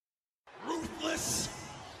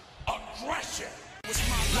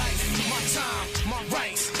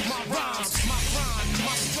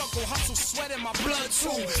blood in my blood too.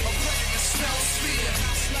 A predator smells fear.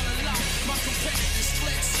 Smell a lot. My competitors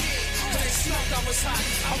flex here. When they smelled I was hot.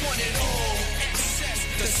 I want it all. Excess,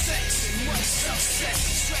 the sex, much success.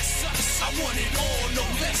 Stress us. I want it all, no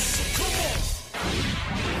less. So come on.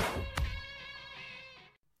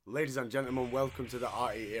 Ladies and gentlemen, welcome to the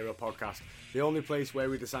Arty Era podcast, the only place where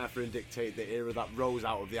we decipher and dictate the era that rose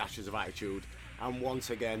out of the ashes of attitude. And once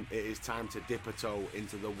again, it is time to dip a toe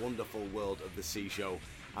into the wonderful world of the C Show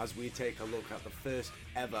as we take a look at the first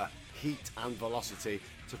ever Heat and Velocity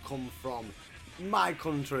to come from my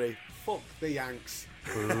country. Fuck the Yanks.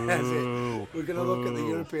 We're going to look at the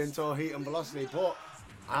European Tour Heat and Velocity, but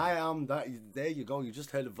I am that. There you go. You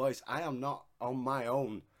just heard a voice. I am not on my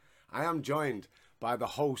own. I am joined by the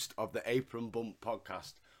host of the Apron Bump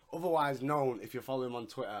podcast, otherwise known, if you follow him on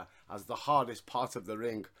Twitter, as the hardest part of the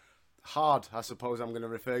ring. Hard, I suppose I'm going to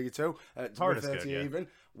refer you to. Hard is good, yeah. Even.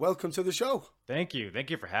 Welcome to the show. Thank you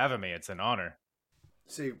for having me. It's an honor.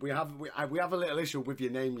 See, we have a little issue with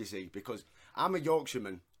your name, you see, because I'm a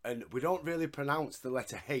Yorkshireman and we don't really pronounce the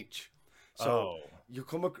letter H. So you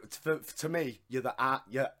come to me, you're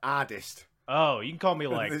hardest. Oh, you can call me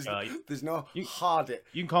like there's no hard it.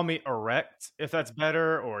 You can call me erect if that's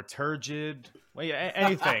better, or turgid. Well, yeah,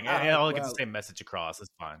 anything. I'll get the same message across. It's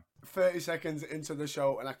fine. 30 seconds into the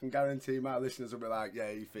show, and I can guarantee my listeners will be like,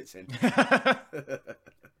 "Yeah, he fits in."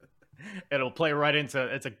 It'll play right into.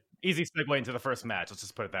 It's an easy segue into the first match. Let's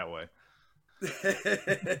just put it that way.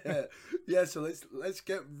 Yeah, so let's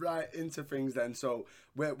get right into things then. So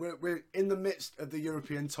we're in the midst of the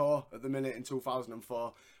European Tour at the minute in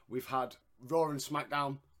 2004. We've had Raw and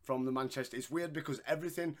SmackDown from the Manchester. It's weird because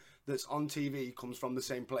everything that's on TV comes from the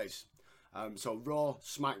same place. So Raw,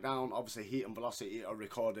 SmackDown, obviously Heat and Velocity are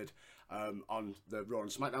recorded on the Raw and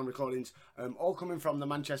SmackDown recordings, all coming from the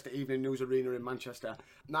Manchester Evening News Arena in Manchester.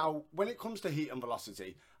 Now, when it comes to Heat and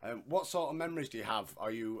Velocity, what sort of memories do you have?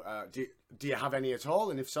 Are you do you have any at all?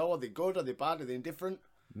 And if so, are they good? Are they bad? Are they indifferent?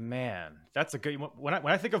 Man, that's a good. When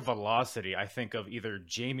I think of Velocity, I think of either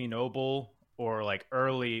Jamie Noble or like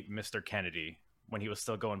early Mr. Kennedy when he was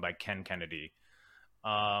still going by Ken Kennedy.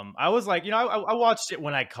 I was like, I watched it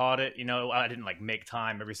when I caught it. I didn't like make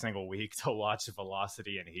time every single week to watch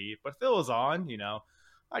Velocity and Heat, but if it was on,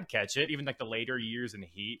 I'd catch it. Even like the later years in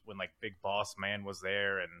Heat when like Big Boss Man was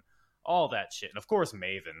there and all that shit. And of course,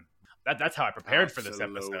 Maven. That's how I prepared for this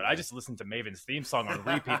episode. I just listened to Maven's theme song on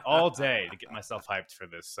repeat all day to get myself hyped for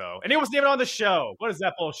this. And it wasn't even on the show. What is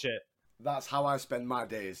that bullshit? That's how I spend my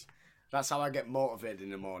days. That's how I get motivated in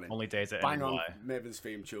the morning. Only days that bang on Maven's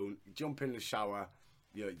theme tune, jump in the shower,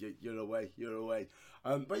 you're away.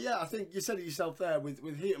 But yeah, I think you said it yourself there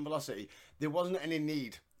with Heat and Velocity. There wasn't any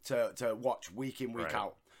need to watch week in, week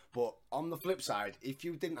out. But on the flip side, if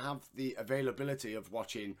you didn't have the availability of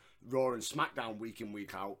watching Raw and SmackDown week in,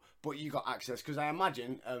 week out, but you got access, because I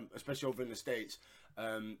imagine, especially over in the States,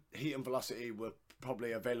 Heat and Velocity were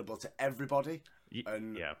probably available to everybody.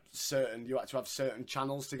 And you had to have certain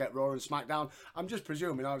channels to get Raw and SmackDown. I'm just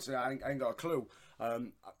presuming, obviously I ain't got a clue.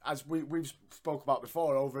 As we've spoke about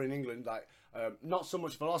before over in England, like not so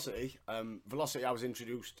much Velocity. Velocity I was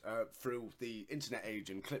introduced through the internet age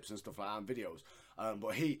and clips and stuff like that and videos.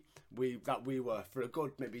 But Heat, we were for a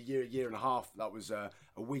good maybe year and a half. That was a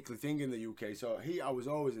weekly thing in the UK. So Heat I was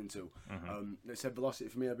always into. They said Velocity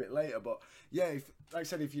for me a bit later, but yeah, like I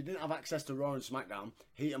said, if you didn't have access to Raw and SmackDown,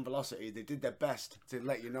 Heat and Velocity, they did their best to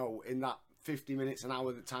let you know in that 50 minutes, an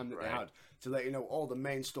hour, the time that they had, to let you know all the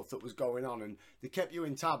main stuff that was going on, and they kept you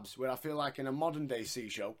in tabs. Where I feel like in a modern day C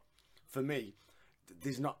show, for me,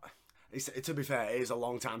 there's not. To be fair, it is a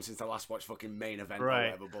long time since I last watched fucking Main Event. Right.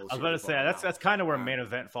 Or whatever bullshit I was about to say that's kind of where Main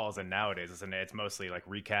Event falls in nowadays, isn't it? It's mostly like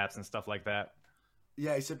recaps and stuff like that.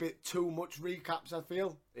 Yeah, it's a bit too much recaps, I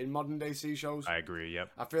feel, in modern day C shows. I agree. Yep.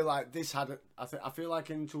 I feel like this had. I feel like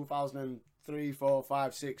in 2003, 4,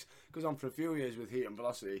 5, 6, goes on for a few years with Heat and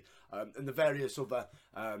Velocity, and the various other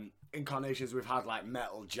incarnations we've had, like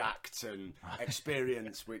Metal Jacked and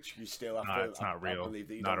Experience, which you still have. It's not real. I believe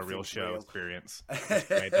that you not don't a real think show. Real. Experience.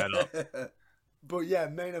 Made that up. But yeah,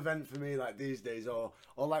 Main Event for me, like these days, or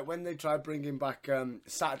like when they tried bringing back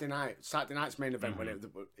Saturday Night's Main Event, when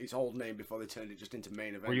its old name before they turned it just into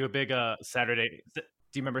Main Event. Were you a big Saturday? Do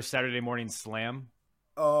you remember Saturday Morning Slam?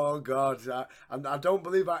 Oh God, I don't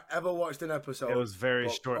believe I ever watched an episode. It was very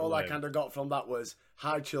short. All I kind of got from that was,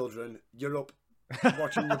 "Hi children, you're up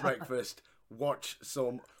watching your breakfast. Watch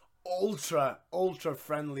some ultra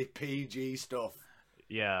friendly PG stuff."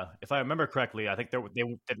 Yeah, if I remember correctly, I think they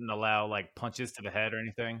didn't allow like punches to the head or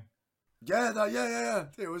anything. Yeah.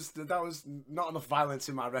 That was not enough violence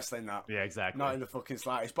in my wrestling. That exactly. Not in the fucking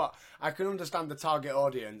slightest. But I can understand the target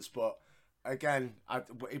audience. But again,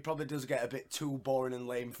 it probably does get a bit too boring and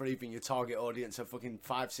lame for even your target audience of fucking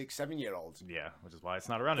 5, 6, 7-year-olds. Yeah, which is why it's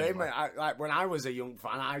not around anymore. Like when I was a young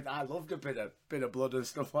fan, I loved a bit of blood and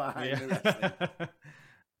stuff like that. Yeah.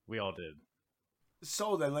 We all did.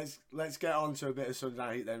 So then, let's get on to a bit of Sunday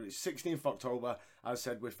Night Heat then. It's 16th October. As I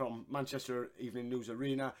said, we're from Manchester Evening News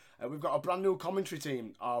Arena. We've got a brand new commentary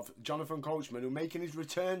team of Jonathan Coachman, who making his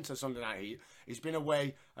return to Sunday Night Heat. He's been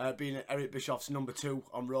away, being Eric Bischoff's number 2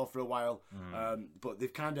 on Raw for a while. But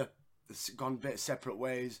they've kind of gone a bit separate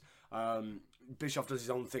ways. Bischoff does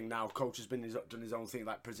his own thing now. Coach has done his own thing,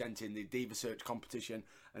 like presenting the Diva Search competition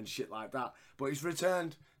and shit like that. But he's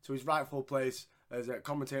returned to his rightful place as a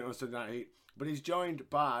commentator on Sunday Night Heat. But he's joined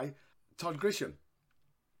by Todd Grisham.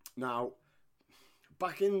 Now,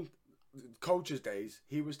 back in Coach's days,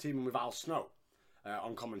 he was teaming with Al Snow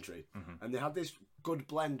on commentary, and they had this good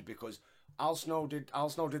blend because Al Snow did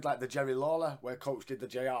like the Jerry Lawler, where Coach did the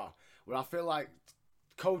JR. Where I feel like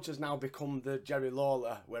Coach has now become the Jerry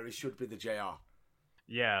Lawler, where he should be the JR.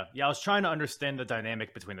 Yeah. I was trying to understand the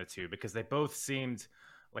dynamic between the two because they both seemed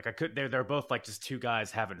like they're both like just two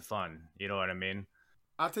guys having fun. You know what I mean?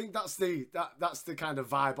 I think that's the kind of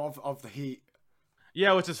vibe of the Heat.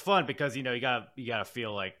 Yeah, which is fun because you gotta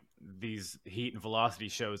feel like these Heat and Velocity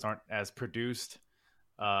shows aren't as produced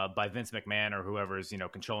by Vince McMahon or whoever's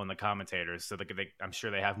controlling the commentators. So I'm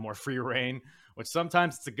sure they have more free reign, which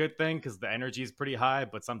sometimes it's a good thing because the energy is pretty high,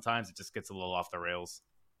 but sometimes it just gets a little off the rails.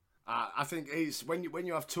 I think it's when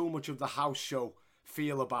you have too much of the house show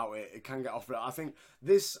feel about it, it can get off. I think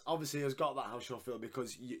this obviously has got that house show feel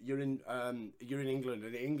because you're in England,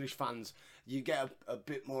 and the English fans, you get a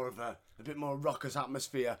bit more of a bit more rockers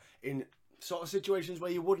atmosphere in sort of situations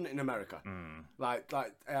where you wouldn't in America. Like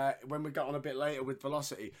when we got on a bit later with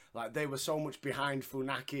Velocity, like they were so much behind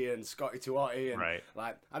Funaki and Scotty Tuati, and right.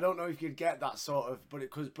 Like I don't know if you'd get that sort of,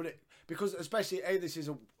 because especially this is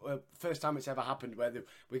a first time it's ever happened where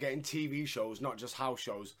we're getting TV shows, not just house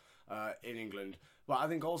shows in England. But I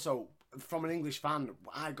think also, from an English fan,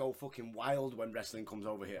 I go fucking wild when wrestling comes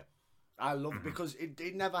over here. I love because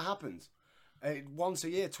it never happens. Once a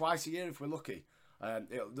year, twice a year if we're lucky.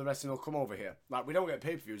 The wrestling will come over here. Like, we don't get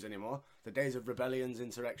pay-per-views anymore. The days of rebellions,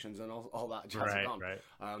 insurrections, and all that jazz are gone. Right.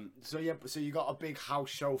 So you got a big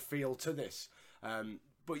house show feel to this.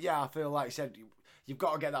 But yeah, I feel like you said, you've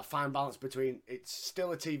got to get that fine balance between it's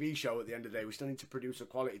still a TV show at the end of the day. We still need to produce a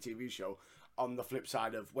quality TV show on the flip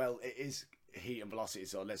side of, well, it is Heat and Velocity,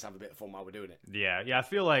 so let's have a bit of fun while we're doing it. Yeah, I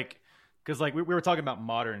feel like, because like we were talking about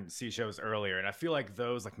modern C shows earlier, and I feel like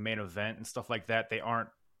those like Main Event and stuff like that, they aren't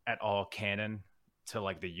at all canon to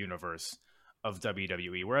like the universe of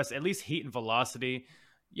WWE. Whereas at least Heat and Velocity,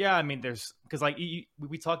 yeah, I mean, there's because like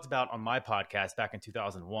we talked about on my podcast back in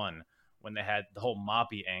 2001 when they had the whole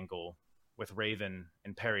Moppy angle with Raven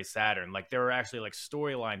and Perry Saturn. Like there were actually like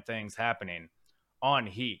storyline things happening on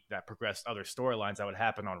Heat that progressed other storylines that would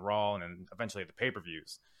happen on Raw and then eventually the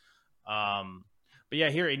pay-per-views. But yeah,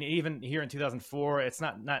 even here in 2004, it's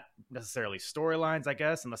not necessarily storylines, I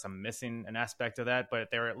guess, unless I'm missing an aspect of that, but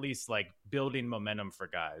they're at least like building momentum for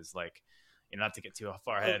guys. Like, not to get too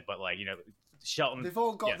far ahead, but like, Shelton.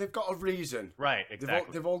 They've got a reason. Right,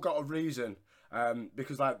 exactly. They've all got a reason.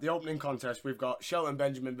 Because like the opening contest, we've got Shelton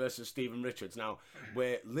Benjamin versus Steven Richards. Now,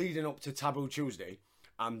 we're leading up to Taboo Tuesday.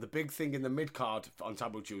 And the big thing in the mid-card on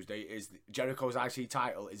Taboo Tuesday is Jericho's IC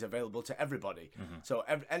title is available to everybody. So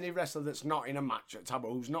any wrestler that's not in a match at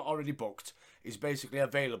Taboo, who's not already booked, is basically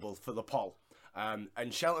available for the poll.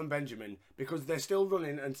 And Shelton Benjamin, because they're still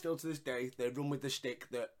running, and still to this day, they run with the shtick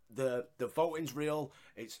that the voting's real,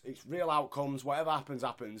 it's real outcomes, whatever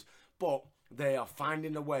happens. But they are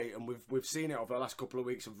finding a way, and we've seen it over the last couple of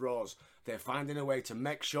weeks of Raws, they're finding a way to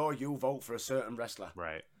make sure you vote for a certain wrestler.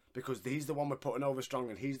 Right. Because he's the one we're putting over strong,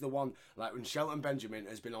 and he's the one, like, when Shelton Benjamin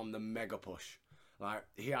has been on the mega push. Like,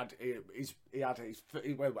 originally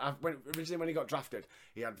when he got drafted,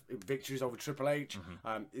 he had victories over Triple H.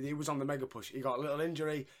 He was on the mega push. He got a little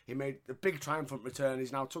injury. He made a big triumphant return.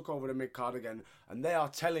 He's now took over the mid-card again, and they are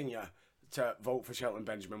telling you to vote for Shelton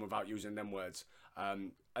Benjamin without using them words.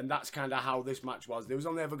 And that's kind of how this match was. There was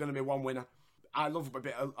only ever going to be one winner. I love a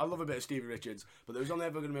bit of Stevie Richards, but there was only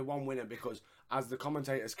ever going to be one winner because as the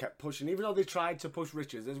commentators kept pushing, even though they tried to push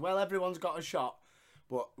Richards as well, everyone's got a shot,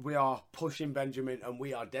 but we are pushing Benjamin, and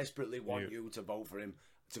we are desperately want you to vote for him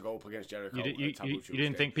to go up against Jericho. You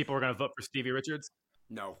didn't think people were going to vote for Stevie Richards?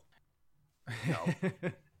 No.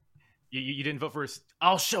 You didn't vote for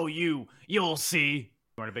I'll show you. You'll see.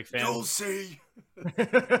 You weren't a big fan? You'll see.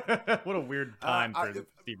 What a weird time for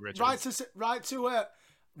Stevie Richards.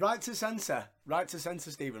 Right to censor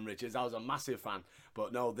Stephen Richards. I was a massive fan,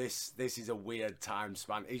 but no, this is a weird time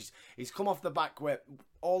span. He's come off the back where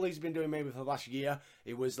all he's been doing maybe for the last year.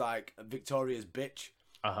 It was like Victoria's bitch,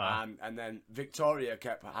 and then Victoria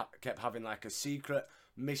kept having like a secret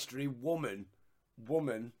mystery woman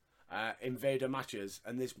invader matches,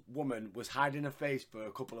 and this woman was hiding her face for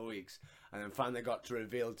a couple of weeks, and then finally got to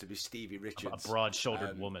reveal to be Stevie Richards, a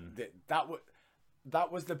broad-shouldered woman.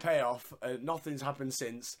 That was the payoff. Nothing's happened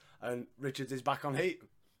since, and Richards is back on heat.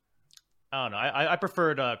 I don't know. I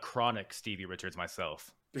preferred Chronic Stevie Richards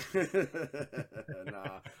myself.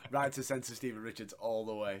 Nah, right to censor Stevie Richards all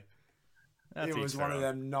the way. He was one of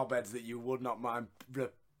them knobheads that you would not mind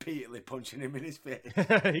repeatedly punching him in his face.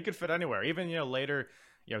 He could fit anywhere. Even later,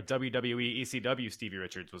 WWE ECW Stevie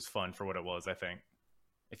Richards was fun for what it was. I think,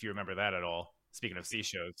 if you remember that at all. Speaking of C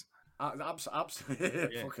shows.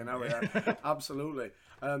 Absolutely, fucking hell, yeah. Absolutely.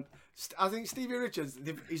 I think Stevie Richards,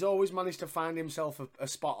 he's always managed to find himself a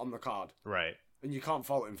spot on the card, right? And you can't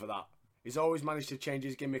fault him for that. He's always managed to change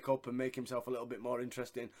his gimmick up and make himself a little bit more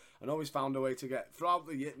interesting, and always found a way to get throughout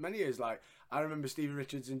many years. Like I remember Stevie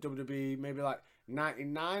Richards in WWE, maybe like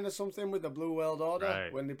 '99 or something with the Blue World Order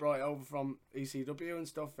when they brought it over from ECW and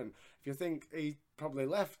stuff. And if you think he probably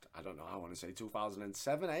left, I don't know, I want to say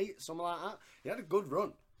 2007, 8, something like that. He had a good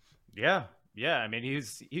run. Yeah. I mean,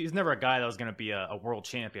 he's never a guy that was going to be a world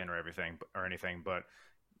champion or anything. But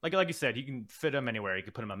like you said, you can fit him anywhere. You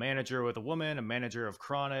could put him a manager with a woman, a manager of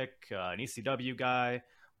Chronic, an ECW guy,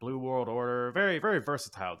 Blue World Order. Very, very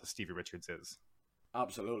versatile. The Stevie Richards is.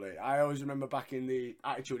 Absolutely. I always remember back in the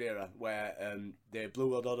Attitude Era where the Blue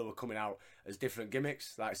World Order were coming out as different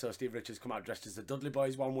gimmicks. Like, so Steve Richards come out dressed as the Dudley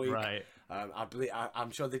Boys one week. Right.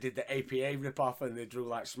 I'm sure they did the APA rip-off and they drew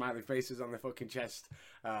like smiley faces on their fucking chest.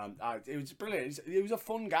 It was brilliant. He was a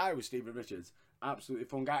fun guy with Steve Richards. Absolutely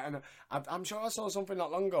fun guy. And I'm sure I saw something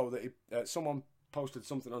not long ago that someone posted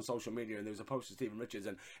something on social media and there was a post of Stephen Richards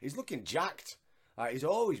and he's looking jacked. He's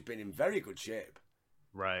always been in very good shape.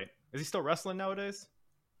 Right. Is he still wrestling nowadays?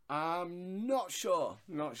 I'm not sure.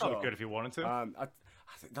 Probably good if he wanted to. I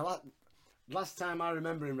think the last time I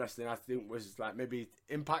remember him wrestling, I think was like maybe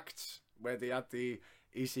Impact, where they had the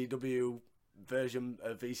ECW version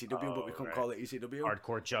of ECW, but we couldn't call it ECW.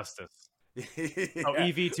 Hardcore Justice. Yeah,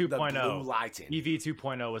 EV 2.0. The blue lighting. EV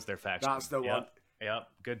 2.0 was their faction. That's the one. Yep.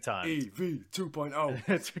 Good time. EV 2.0.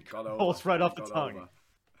 It's rolls right off the tongue.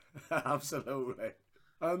 Absolutely.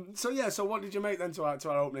 So what did you make then to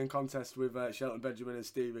our opening contest with Shelton Benjamin and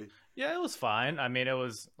Stevie? Yeah, it was fine. I mean, it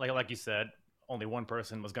was like you said, only one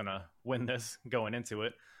person was gonna win this going into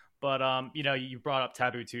it. But you brought up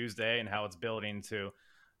Taboo Tuesday and how it's building to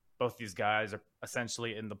both these guys are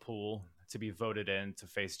essentially in the pool to be voted in to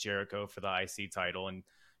face Jericho for the IC title. And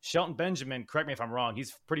Shelton Benjamin, correct me if I'm wrong,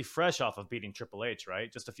 he's pretty fresh off of beating Triple H,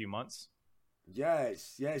 right? Just a few months. Yeah,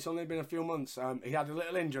 it's only been a few months. He had a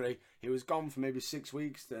little injury. He was gone for maybe 6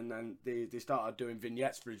 weeks, and then they started doing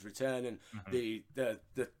vignettes for his return, and the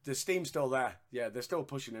steam's still there. Yeah, they're still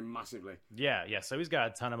pushing him massively. Yeah. So he's got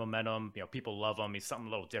a ton of momentum. People love him. He's something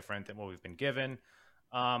a little different than what we've been given,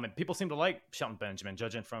 and people seem to like Shelton Benjamin,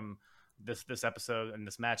 judging from this episode and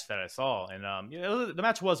this match that I saw. And the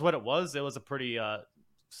match was what it was. It was a pretty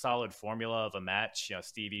solid formula of a match.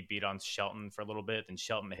 Stevie beat on Shelton for a little bit, and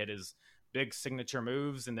Shelton hit his big signature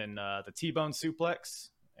moves, and then the T-bone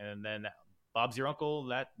suplex, and then Bob's your uncle,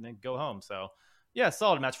 and then go home. So, yeah,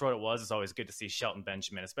 solid match for what it was. It's always good to see Shelton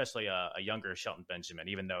Benjamin, especially a younger Shelton Benjamin,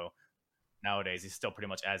 even though nowadays he's still pretty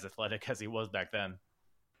much as athletic as he was back then.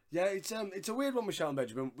 Yeah, it's a weird one with Shelton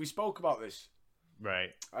Benjamin. We spoke about this.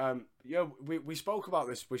 Right. We spoke about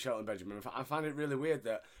this with Shelton Benjamin. I find it really weird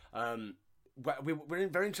that we're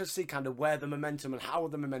very interested to see kind of where the momentum and how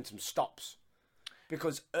the momentum stops.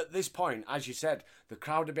 Because at this point, as you said, the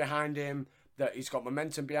crowd are behind him, that he's got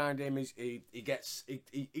momentum behind him. He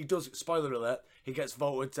does, spoiler alert, he gets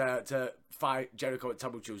voted to fight Jericho at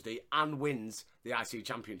Taboo Tuesday and wins the IC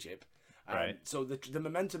Championship. Right. So the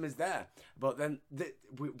momentum is there. But then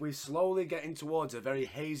we're slowly getting towards a very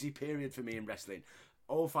hazy period for me in wrestling.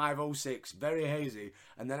 05, 06, very hazy.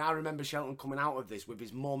 And then I remember Shelton coming out of this with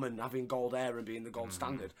his mum and having gold hair and being the gold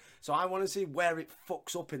standard. So I want to see where it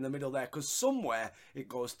fucks up in the middle there, because somewhere it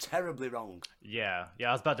goes terribly wrong. Yeah.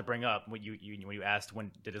 I was about to bring up when you asked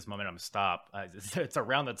when did his momentum stop. It's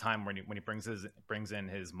around the time when he brings in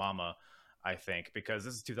his mama, I think, because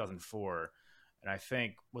this is 2004. And I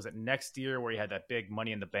think, was it next year where he had that big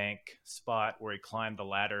Money in the Bank spot where he climbed the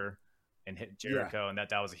ladder and hit Jericho, and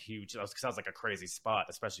that was a huge, because that was like a crazy spot,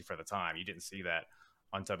 especially for the time. You didn't see that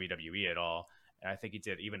on WWE at all. And I think he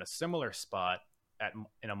did even a similar spot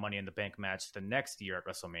in a Money in the Bank match the next year at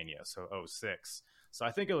WrestleMania, so 06. So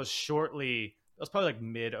I think it was probably like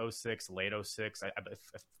mid 06, late 06.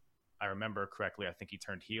 If I remember correctly, I think he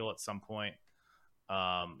turned heel at some point.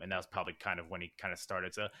 And that was probably kind of when he kind of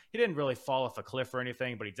started to, he didn't really fall off a cliff or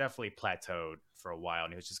anything, but he definitely plateaued for a while.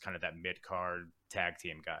 And he was just kind of that mid-card tag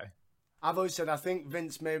team guy. I've always said, I think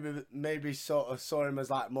Vince maybe sort of saw him as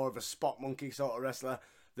like more of a spot monkey sort of wrestler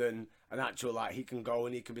than an actual, like, he can go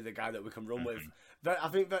and he can be the guy that we can run with. I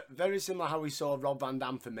think that very similar how we saw Rob Van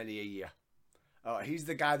Dam for many a year. He's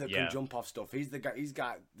the guy that can jump off stuff. He's the guy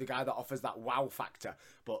that offers that wow factor,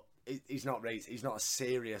 but he's not a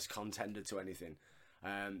serious contender to anything.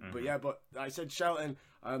 But like I said, Shelton,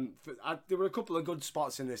 there were a couple of good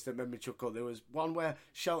spots in this that made me chuckle. There was one where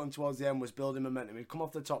Shelton towards the end was building momentum. He'd come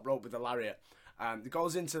off the top rope with the lariat. He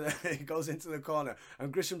goes into the corner,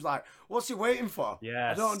 and Grisham's like, "What's he waiting for?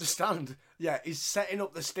 Yes. I don't understand." Yeah, he's setting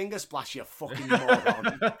up the Stinger Splash, you fucking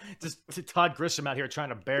moron. Just Todd Grisham out here trying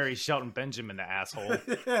to bury Shelton Benjamin, the asshole.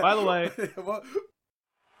 By the way,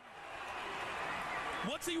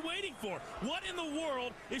 what's he waiting for? What in the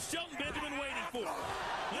world is Shelton Benjamin waiting for?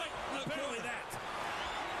 Apparently that.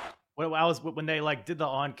 When they like did the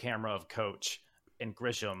on camera of Coach and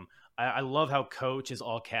Grisham, I love how Coach is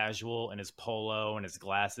all casual in his polo and his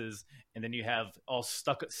glasses, and then you have all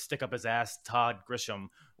stick up his ass Todd Grisham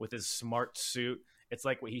with his smart suit. It's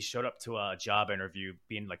like when he showed up to a job interview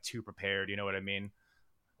being like too prepared. You know what I mean?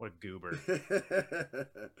 What a goober.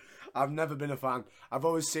 I've never been a fan. I've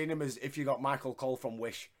always seen him as if you got Michael Cole from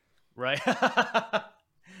Wish. Right.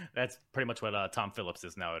 That's pretty much what Tom Phillips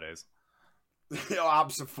is nowadays.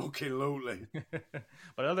 Absolutely.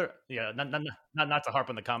 But not to harp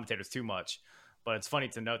on the commentators too much, but it's funny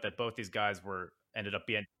to note that both these guys ended up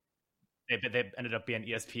being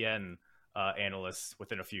ESPN analysts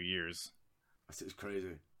within a few years. It's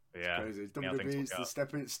crazy. Yeah, it's crazy. WWE is the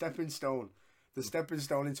stepping stone. The stepping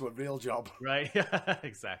stone into a real job. Right.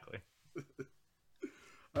 Exactly.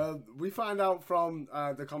 We find out from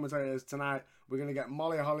the commentators tonight we're going to get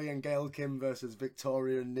Molly Holly and Gail Kim versus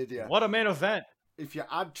Victoria and Nydia. What a main event. If you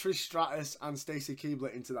add Trish Stratus and Stacy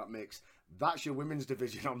Keibler into that mix, that's your women's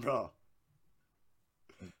division on Raw.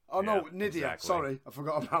 Oh, no, Nydia. Exactly. Sorry, I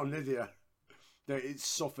forgot about Nydia. It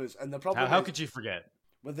suffers. And the problem How could you forget?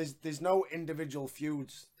 Well, there's no individual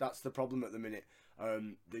feuds. That's the problem at the minute.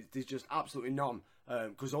 There's just absolutely none.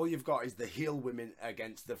 Because all you've got is the heel women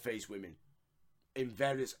against the face women. In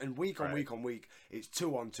various, and week on week, it's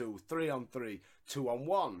 2-on-2, 3-on-3,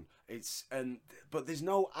 2-on-1. But there's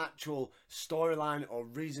no actual storyline or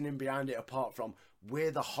reasoning behind it apart from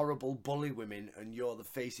we're the horrible bully women and you're the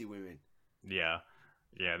facey women. Yeah,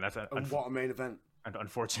 and that's what a main event. And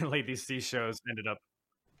unfortunately, these shows ended up.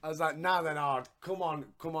 I was like, nah, then hard. Come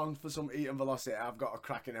on for some Eat and Velocity. I've got a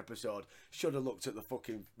cracking episode. Should have looked at the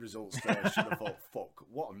fucking results first. Should have thought, fuck,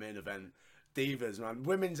 what a main event. Divas, man.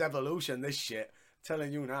 Women's Evolution, this shit.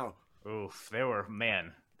 Telling you now. Oof, they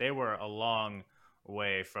were a long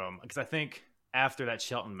way from, because I think after that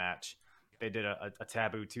Shelton match, they did a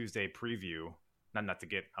Taboo Tuesday preview. Not to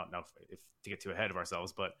get to get too ahead of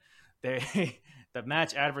ourselves, but the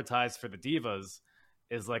match advertised for the Divas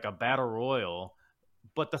is like a battle royal,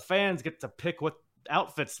 but the fans get to pick what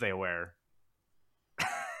outfits they wear.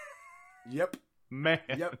 Yep. Man.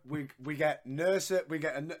 Yep, we get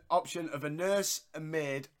an option of a nurse, a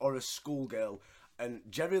maid, or a schoolgirl. And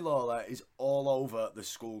Jerry Lawler is all over the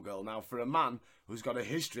schoolgirl. Now, for a man who's got a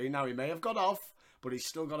history, now he may have got off, but he's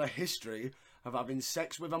still got a history of having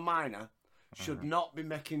sex with a minor, should not be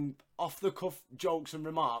making off-the-cuff jokes and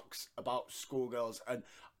remarks about schoolgirls. And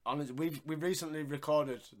honestly, we recently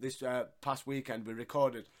recorded, this past weekend, we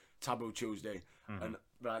recorded Taboo Tuesday. And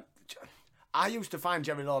I used to find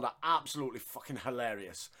Jerry Lawler absolutely fucking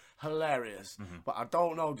hilarious. But I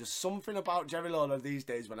don't know, just something about Jerry Lawler these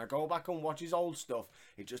days, when I go back and watch his old stuff,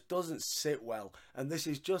 it just doesn't sit well. And this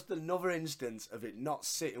is just another instance of it not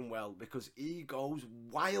sitting well, because he goes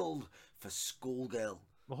wild for schoolgirl.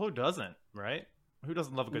 Well, who doesn't, right? Who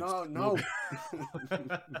doesn't love a good No.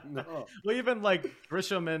 No. Well, even like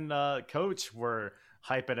Grisham and Coach were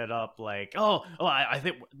hyping it up like, I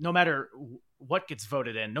think no matter what gets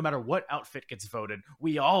voted in, no matter what outfit gets voted,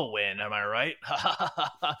 we all win. Am I right?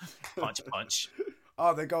 Punch.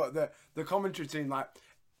 Oh, they got the commentary team, like,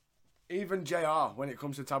 even JR, when it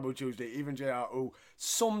comes to Taboo Tuesday, even JR, who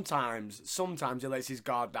sometimes he lets his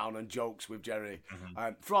guard down and jokes with Jerry.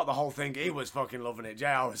 Throughout the whole thing, he was fucking loving it.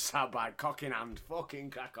 JR was sat by, cock in hand,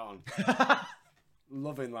 fucking crack on.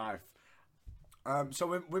 Loving life.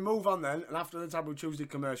 So we move on then, and after the Taboo Tuesday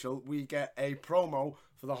commercial, we get a promo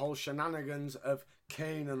for the whole shenanigans of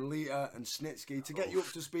Kane and Lita and Snitsky to get you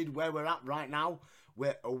up to speed where we're at right now.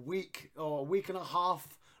 We're a week and a half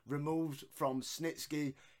removed from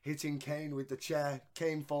Snitsky hitting Kane with the chair,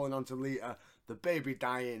 Kane falling onto Lita, the baby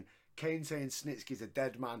dying, Kane saying Snitsky's a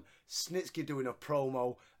dead man, Snitsky doing a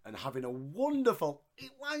promo and having a wonderful "it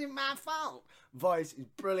wasn't my fault" voice is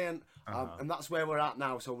brilliant. And that's where we're at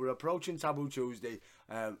now. So we're approaching Taboo Tuesday,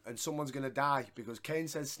 and someone's going to die because Kane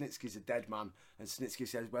says Snitsky's a dead man, and Snitsky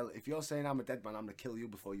says, well, if you're saying I'm a dead man, I'm going to kill you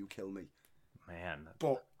before you kill me. Man.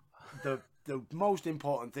 But the most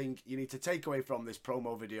important thing you need to take away from this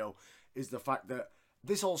promo video is the fact that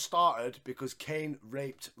this all started because Kane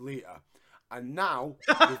raped Lita. And now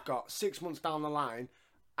we've got 6 months down the line,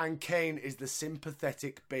 and Kane is the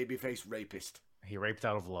sympathetic babyface rapist. He raped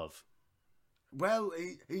out of love. Well,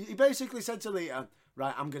 he basically said to Lita,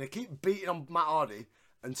 right, I'm going to keep beating on Matt Hardy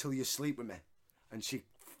until you sleep with me. And she,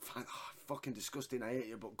 fucking disgusting, I hate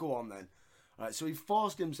you, but go on then. Right, so he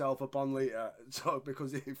forced himself upon Lita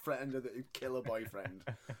because he threatened her that he'd kill her boyfriend.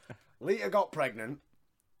 Lita got pregnant,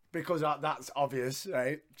 because that's obvious,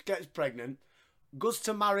 right? She gets pregnant, goes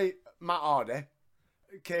to marry Matt Hardy.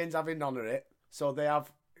 Kane's having none of it. So they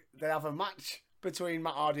have a match between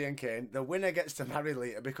Matt Hardy and Kane. The winner gets to marry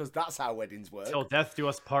Lita because that's how weddings work. Till death do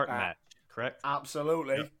us part match, correct?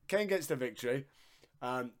 Absolutely. Yep. Kane gets the victory.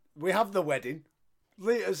 We have the wedding.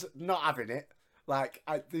 Lita's not having it. Like,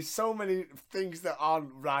 there's so many things that aren't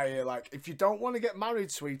right here. Like, if you don't want to get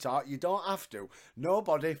married, sweetheart, you don't have to.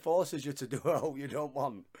 Nobody forces you to do what you don't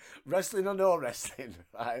want. Wrestling or no wrestling,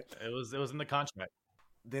 right? It was in the contract.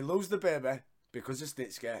 They lose the baby because of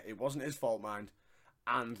Snitsky. It wasn't his fault, mind.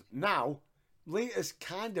 And now, Lita's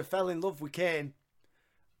kind of fell in love with Kane.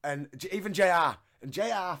 And even JR. And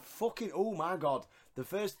JR fucking, oh my God. The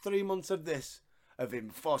first 3 months of this, of him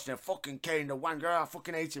forcing a fucking Kane to wanker, I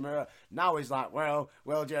fucking hate him. Now he's like, well,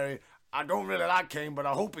 Jerry, I don't really like Kane, but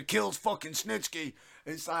I hope he kills fucking Snitsky.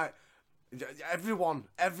 It's like, everyone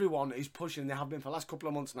is pushing, they have been for the last couple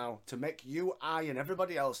of months now, to make you, I, and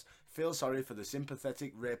everybody else feel sorry for the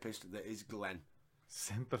sympathetic rapist that is Glenn.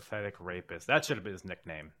 Sympathetic rapist. That should have been his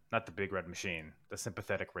nickname, not the Big Red Machine. The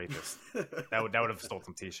sympathetic rapist. that would have sold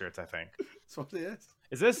some T-shirts, I think. That's what it is.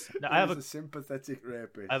 Is this? I have a sympathetic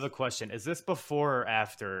rapist. I have a question. Is this before or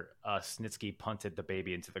after Snitsky punted the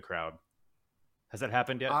baby into the crowd? Has that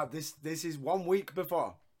happened yet? This is 1 week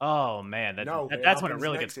before. Oh man, that's when it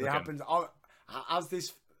really gets. It happens as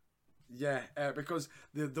this. Yeah, because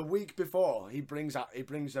the week before he brings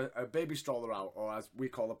a baby stroller out, or as we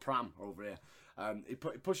call a pram over here.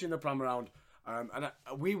 Pushing the pram around, and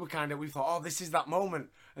we thought, oh, this is that moment.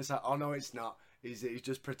 And it's like, oh no, it's not. He's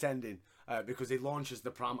just pretending because he launches the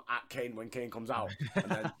pram at Kane when Kane comes out, and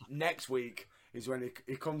then next week is when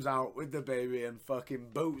he comes out with the baby and fucking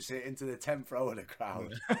boots it into the 10th row of the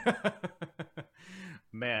crowd.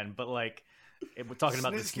 Man, but like, we're talking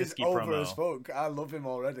about the Snitsky over promo. As fuck. I love him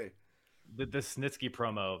already. The Snitsky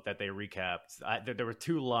promo that they recapped, there were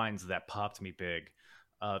two lines that popped me big.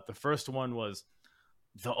 The first one was,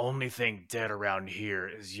 "The only thing dead around here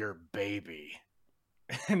is your baby."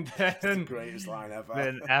 And then, that's the greatest line ever.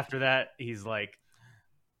 Then after that, he's like,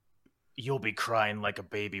 "You'll be crying like a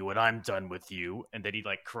baby when I'm done with you." And then he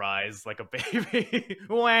like cries like a baby.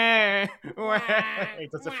 Wah, wah. He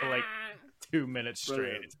does it for like 2 minutes straight.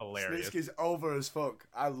 Brilliant. It's hilarious. Snitsky's over as fuck.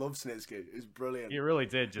 I love Snitsky. It's brilliant. He really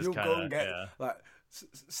did just kind of, like,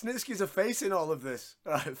 Snitsky's a face in all of this,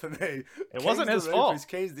 right, for me. It wasn't his fault.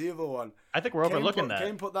 Kane's the evil one. I think we're overlooking that.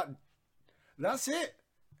 Kane put that. That's it.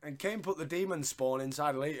 And Kane put the demon spawn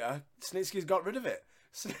inside Lita. Snitsky's got rid of it.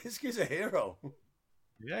 Snitsky's a hero.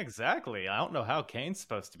 Yeah, exactly. I don't know how Kane's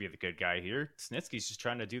supposed to be the good guy here. Snitsky's just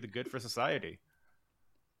trying to do the good for society.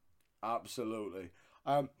 Absolutely.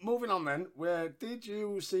 Moving on then, where did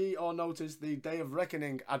you see or notice the Day of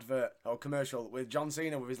Reckoning advert or commercial with John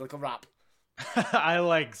Cena with his little rap?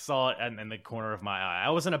 I saw it in the corner of my eye. I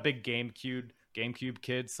wasn't a big GameCube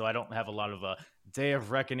kid, so I don't have a lot of Day of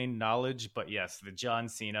Reckoning knowledge. But yes, the John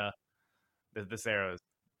Cena, this era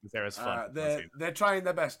is fun. They're trying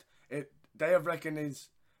their best. Day of Reckoning is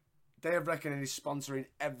sponsoring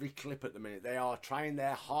every clip at the minute. They are trying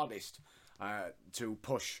their hardest to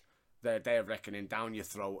push their Day of Reckoning down your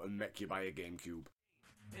throat and make you buy a GameCube.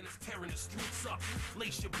 And it's tearing the streets up.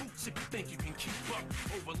 Lace your boots if you think you can keep up.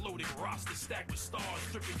 Overloaded roster stacked with stars.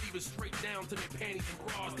 Stripping divas straight down to their panties and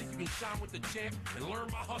bras. Think you can shine with the champ and learn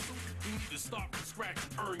my hustle? You need to start from scratch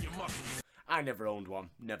and earn your muscles. I never owned one.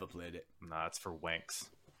 Never played it. Nah, it's for wanks.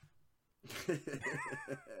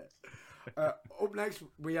 Up next,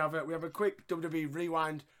 we have a quick WWE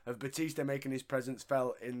rewind of Batista making his presence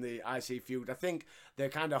felt in the IC feud. I think they're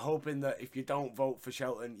kind of hoping that if you don't vote for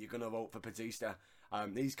Shelton, you're going to vote for Batista.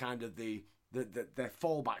 He's kind of the their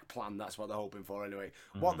fallback plan. That's what they're hoping for anyway.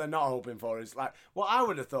 What they're not hoping for is like what I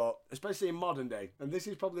would have thought, especially in modern day, and this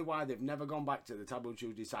is probably why they've never gone back to the Taboo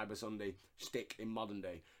Tuesday Cyber Sunday stick in modern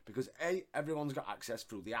day, because A, everyone's got access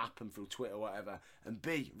through the app and through Twitter, whatever, and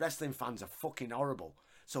B, wrestling fans are fucking horrible.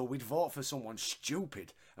 So we'd vote for someone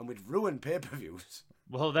stupid and we'd ruin pay-per-views.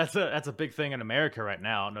 Well, that's a big thing in America right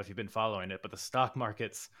now. I don't know if you've been following it, but the stock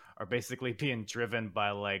markets are basically being driven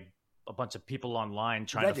by like a bunch of people online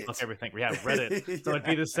trying to fuck everything. We have Reddit, yeah. So it'd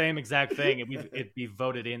be the same exact thing. It'd be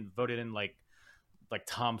voted in like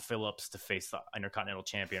Tom Phillips to face the Intercontinental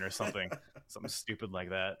Champion or something stupid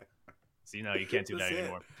like that. So you can't do that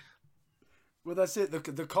anymore. Well, that's it.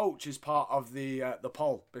 The coach is part of the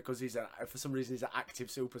poll because for some reason he's an active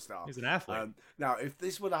superstar. He's an athlete. Now, if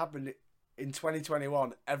this would have happened in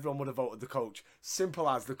 2021, everyone would have voted the coach. Simple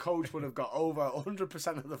as the coach would have got over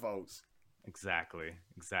 100% of the votes. Exactly.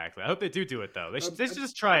 I hope they do it though. They should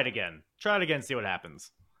just try it again. See what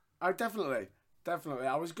happens. Definitely.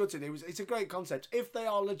 I was gutted. It's a great concept if they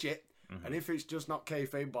are legit. And if it's just not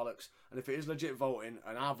kayfabe bollocks, and if it is legit voting,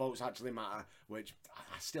 and our votes actually matter, which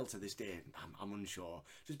still to this day I'm unsure,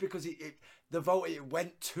 just because the vote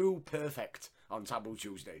went too perfect on Taboo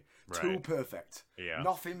Tuesday, right. Too perfect. Yeah.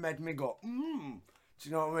 Nothing made me go, Do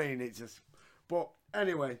you know what I mean? It's just. But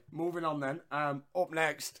anyway, moving on then. Up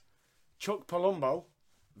next, Chuck Palumbo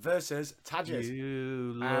versus Tadges.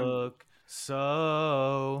 You look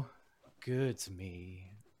so good to me.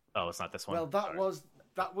 Oh, it's not this one. Well, that was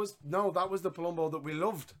the Palumbo that we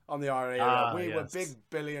loved on the RA era. We were big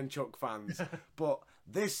Billy and Chuck fans. But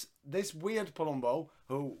this weird Palumbo,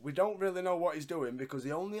 who we don't really know what he's doing because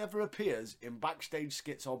he only ever appears in backstage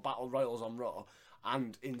skits or battle royals on Raw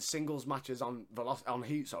and in singles matches on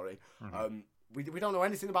Heat. We don't know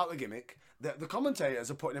anything about the gimmick. The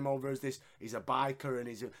commentators are putting him over as this. He's a biker and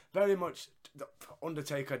he's very much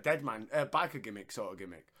Undertaker Deadman biker gimmick sort of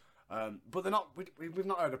gimmick. But they're not. We've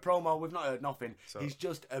not heard a promo. We've not heard nothing. So, he's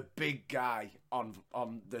just a big guy on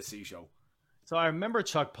the C show. So I remember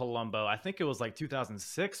Chuck Palumbo. I think it was like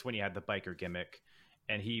 2006 when he had the biker gimmick,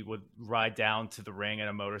 and he would ride down to the ring on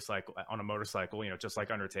a motorcycle, just like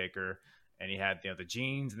Undertaker. And he had the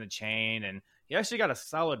jeans and the chain, and he actually got a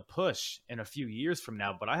solid push in a few years from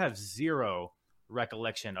now. But I have zero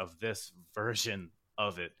recollection of this version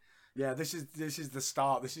of it. Yeah, this is the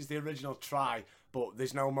start. This is the original try, but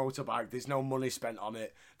there's no motorbike. There's no money spent on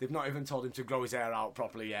it. They've not even told him to grow his hair out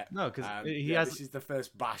properly yet. No, because this is the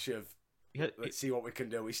first bash of let's see what we can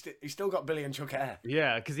do. He's still got Billy and Chuck hair.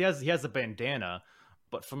 Yeah, because he has the bandana,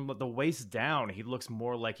 but from the waist down, he looks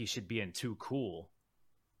more like he should be in Too Cool.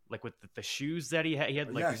 Like with the shoes that he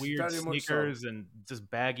had like weird sneakers and just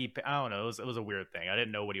baggy. I don't know. It was a weird thing. I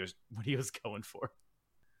didn't know what he was going for.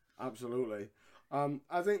 Absolutely.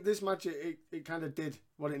 I think this match it kind of did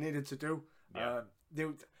what it needed to do. Yeah.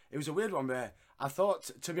 It was a weird one there.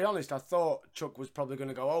 To be honest, I thought Chuck was probably going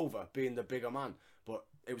to go over, being the bigger man, but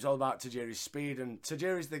it was all about Tajiri's speed, and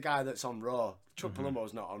Tajiri's the guy that's on Raw. Chuck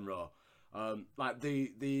Palumbo's not on Raw. Like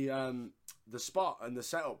the spot and the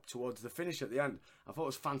setup towards the finish at the end, I thought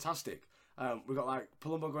was fantastic. We got like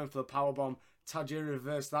Palumbo going for the powerbomb. Tajiri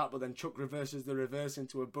reversed that, but then Chuck reverses the reverse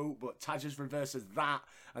into a boot, but Taj just reverses that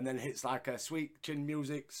and then hits like a sweet chin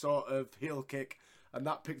music sort of heel kick, and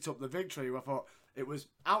that picked up the victory. I thought it was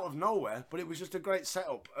out of nowhere, but it was just a great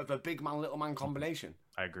setup of a big man, little man combination.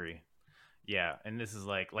 I agree. Yeah, and this is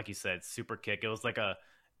like you said, super kick. It was like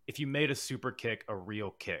if you made a super kick a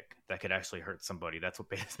real kick that could actually hurt somebody. That's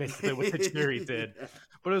basically what Tajiri did. Yeah.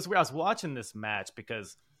 But it was weird. I was watching this match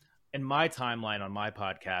because in my timeline on my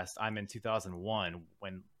podcast, I'm in 2001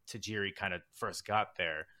 when Tajiri kind of first got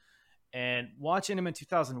there. And watching him in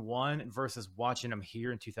 2001 versus watching him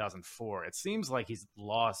here in 2004, it seems like he's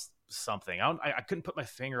lost something. I couldn't put my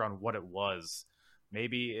finger on what it was.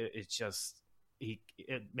 Maybe it's just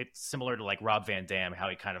it's similar to like Rob Van Dam, how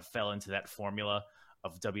he kind of fell into that formula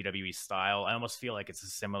of WWE style. I almost feel like it's a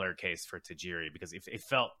similar case for Tajiri because it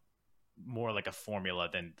felt more like a formula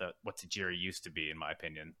than what Tajiri used to be, in my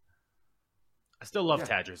opinion. I still love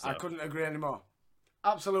Tadgers, though. I couldn't agree anymore.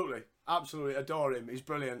 Absolutely adore him. He's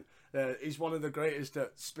brilliant. He's one of the greatest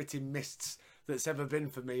at spitting mists that's ever been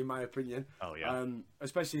for me, in my opinion. Oh yeah.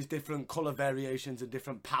 Especially his different color variations and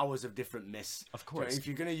different powers of different mists. Of course. So if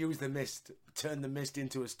you're going to use the mist, turn the mist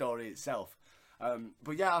into a story itself.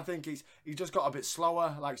 But yeah, I think he's just got a bit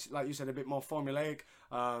slower, like you said, a bit more formulaic.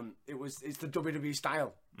 It's the WWE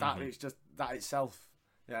style. It's just that itself.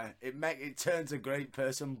 Yeah, it turns a great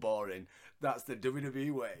person boring. That's the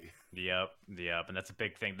WWE way. Yep, and that's a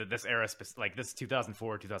big thing. This era, like this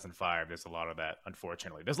 2004, 2005, there's a lot of that,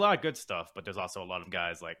 unfortunately. There's a lot of good stuff, but there's also a lot of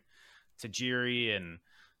guys like Tajiri and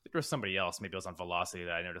There was somebody else, maybe it was on Velocity,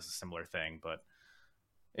 that I noticed a similar thing. But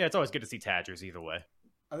yeah, it's always good to see Tadgers either way.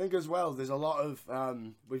 I think as well, there's a lot of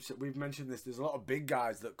we've mentioned this. There's a lot of big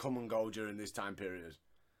guys that come and go during this time period.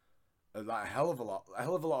 Like a hell of a lot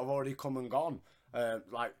have already come and gone.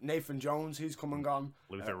 Like Nathan Jones, he's come and gone.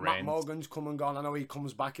 Luther Matt Reigns. Morgan's come and gone. I know he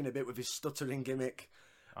comes back in a bit with his stuttering gimmick.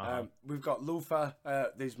 We've got Luther.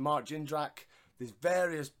 There's Mark Jindrak. There's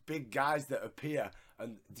various big guys that appear,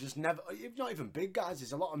 and just never. Not even big guys.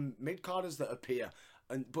 There's a lot of mid carders that appear,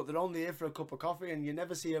 but they're only here for a cup of coffee, and you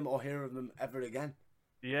never see them or hear of them ever again.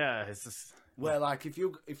 Yeah, it's just Where like if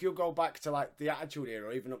you go back to like the Attitude Era,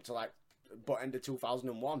 or even up to like end of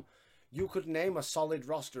 2001, you could name a solid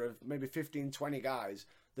roster of maybe 15, 20 guys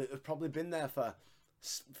that have probably been there for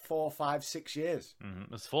 4, 5, 6 years.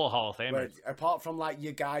 it's full of Hall of Famers. Where, apart from like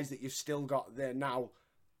your guys that you've still got there now.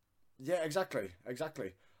 Yeah, exactly.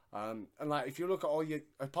 And like if you look at all your,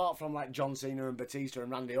 apart from like John Cena and Batista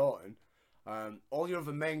and Randy Orton, all your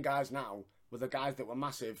other main guys now were the guys that were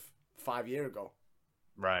massive 5 years ago.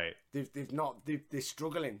 Right. They're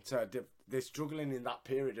struggling they're struggling in that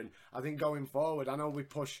period, and I think going forward, I know we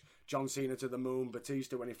push John Cena to the moon,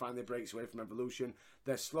 Batista when he finally breaks away from Evolution,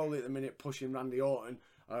 they're slowly at the minute pushing Randy Orton,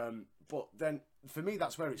 but then for me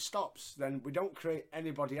that's where it stops. Then we don't create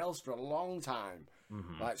anybody else for a long time.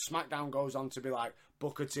 Like SmackDown goes on to be like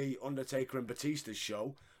Booker T, Undertaker and Batista's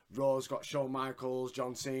show. Raw's got Shawn Michaels,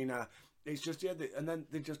 John Cena. It's just and then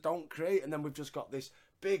they just don't create, and then we've just got this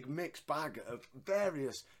big mixed bag of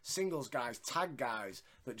various singles guys, tag guys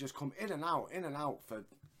that just come in and out for,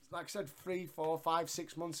 like I said, 3, 4, 5,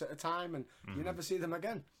 6 months at a time, and you never see them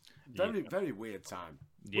again. Very weird time.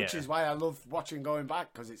 Yeah. Which is why I love watching going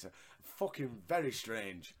back, because it's a fucking very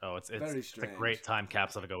strange. Oh, it's very strange. It's a great time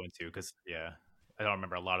capsule to go into, because I don't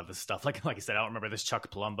remember a lot of this stuff. Like I said, I don't remember this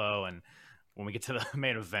Chuck Palumbo, and when we get to the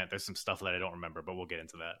main event, there's some stuff that I don't remember, but we'll get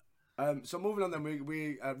into that. So moving on then,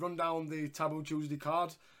 we run down the Taboo Tuesday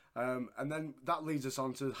card, and then that leads us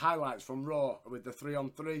on to highlights from Raw with the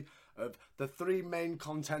 3-on-3 of the 3 main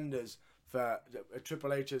contenders for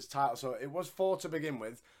Triple H's title. So it was 4 to begin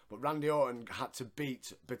with, but Randy Orton had to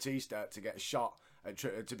beat Batista to get a shot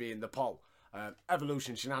to be in the poll.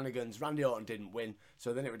 Evolution shenanigans, Randy Orton didn't win,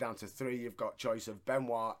 so then it went down to 3. You've got choice of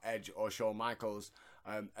Benoit, Edge or Shawn Michaels,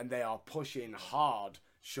 and they are pushing hard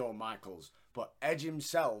Shawn Michaels. But Edge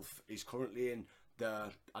himself is currently in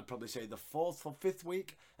I'd probably say the 4th or 5th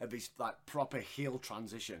week of his like proper heel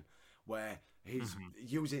transition, where he's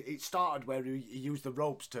using. It started where he used the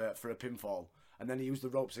ropes for a pinfall, and then he used the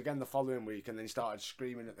ropes again the following week, and then he started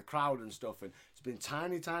screaming at the crowd and stuff. And it's been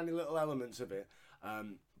tiny little elements of it,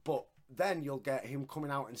 but then you'll get him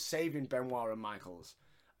coming out and saving Benoit and Michaels.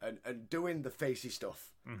 And doing the facey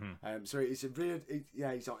stuff. So it's a weird.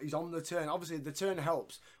 He's on the turn. Obviously, the turn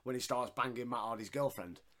helps when he starts banging Matt Hardy's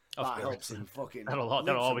girlfriend. That helps him fucking. That'll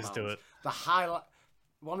always do it. The highlight.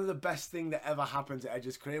 One of the best thing that ever happened to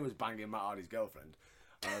Edge's career was banging Matt Hardy's girlfriend,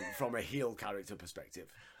 from a heel character perspective.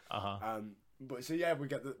 But so yeah, we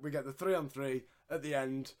get the 3-on-3 at the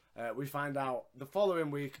end. We find out the following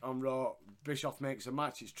week on Raw, Bischoff makes a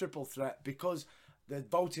match. It's triple threat because the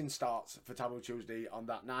voting starts for Taboo Tuesday on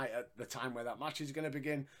that night at the time where that match is going to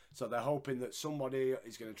begin. So they're hoping that somebody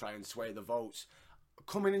is going to try and sway the votes.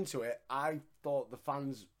 Coming into it, I thought the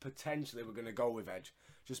fans potentially were going to go with Edge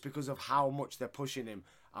just because of how much they're pushing him.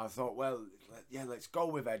 I thought, well, yeah, let's go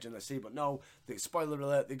with Edge and let's see. But no, spoiler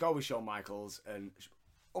alert, they go with Shawn Michaels. And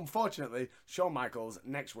unfortunately, Shawn Michaels,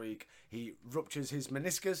 next week, he ruptures his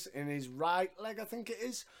meniscus in his right leg, I think it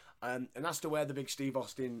is. And has to wear the big Steve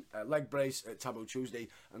Austin leg brace at Taboo Tuesday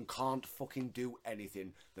and can't fucking do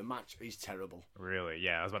anything. The match is terrible. Really?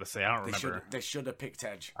 Yeah, I was about to say, I don't remember. They should have picked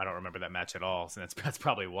Edge. I don't remember that match at all, so that's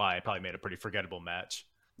probably why. It probably made a pretty forgettable match.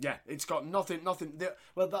 Yeah, it's got nothing. One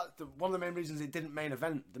of the main reasons it didn't main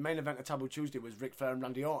event. The main event of Taboo Tuesday was Ric Flair and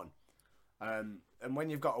Randy Orton. And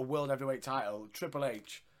when you've got a World Heavyweight title, Triple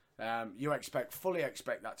H, you fully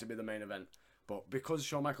expect that to be the main event. But because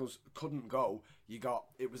Shawn Michaels couldn't go,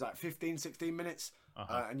 it was like 15, 16 minutes,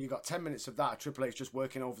 and you got 10 minutes of that, Triple H just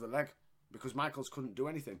working over the leg, because Michaels couldn't do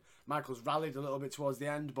anything. Michaels rallied a little bit towards the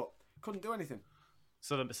end, but couldn't do anything.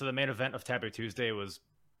 So the main event of Taboo Tuesday was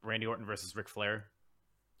Randy Orton versus Ric Flair?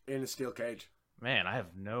 In a steel cage. Man, I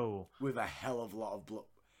have no... With a hell of a lot of blood.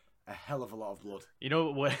 A hell of a lot of blood. You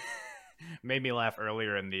know what made me laugh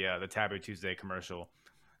earlier in the Taboo Tuesday commercial?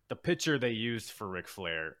 The picture they used for Ric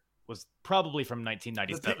Flair was probably from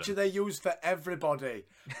 1997. The picture they use for everybody.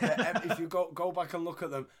 If you go back and look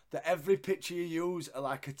at them, every picture you use are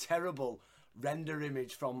like a terrible render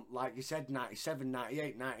image from, like you said, 97,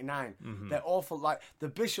 98, 99. They're awful. Like the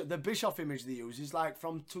Bischoff image they use is like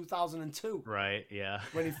from 2002. Right. Yeah.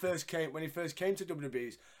 When he first came to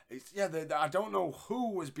WWE. I don't know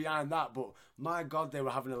who was behind that, but my God, they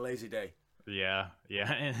were having a lazy day. Yeah.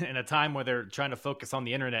 In a time where they're trying to focus on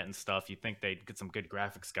the internet and stuff, you think they'd get some good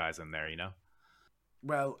graphics guys in there, you know?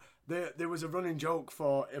 Well, there was a running joke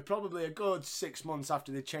for probably a good 6 months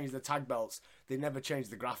after they changed the tag belts. They never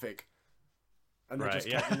changed the graphic. And they just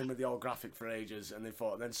kept them with the old graphic for ages. And they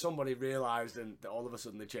thought, then somebody realised, and all of a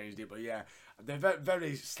sudden they changed it. But yeah, they're very,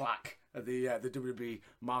 very slack at the WWE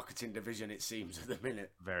marketing division, it seems, at the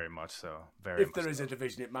minute. Very much so. If there is a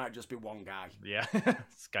division, it might just be one guy. Yeah,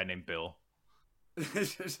 this guy named Bill.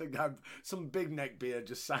 It's just a guy, some big neck beard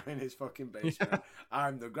just sat in his fucking basement.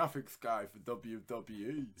 I'm the graphics guy for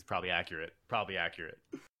WWE. It's probably accurate. Well,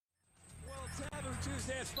 Taboo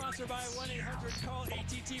Tuesday is sponsored by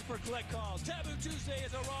 1-800-CALL-ATT for collect calls. Taboo Tuesday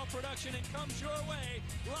is a Raw production and comes your way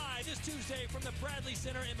live this Tuesday from the Bradley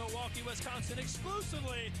Center in Milwaukee, Wisconsin,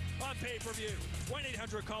 exclusively on pay-per-view.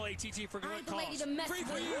 1-800-CALL-ATT for collect calls. Free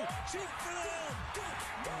for you, cheap for them.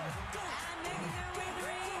 And making their way to the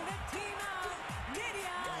ring, the team of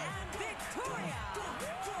Lydia and Victoria.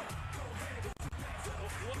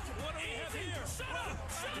 What do we have here? Shut up!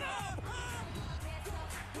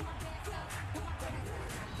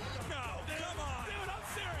 No, come on. Dude, I'm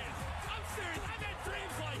serious. I've had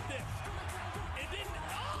dreams like this. It didn't.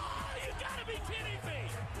 Oh, you gotta be kidding me.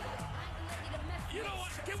 You know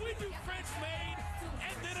what? Can we do French maid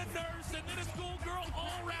and then a nurse and then a schoolgirl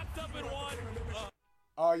all wrapped up in one?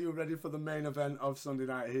 Are you ready for the main event of Sunday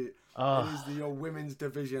Night Heat? It is the women's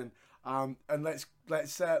division. And let's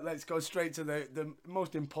go straight to the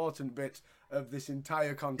most important bit of this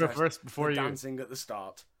entire contest. Before dancing at the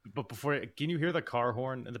start. But can you hear the car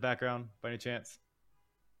horn in the background by any chance?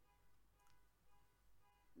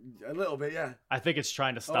 A little bit, yeah. I think it's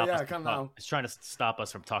trying to stop us. I can now. It's trying to stop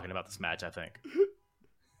us from talking about this match, I think.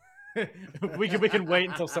 we can wait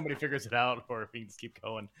until somebody figures it out, or we can just keep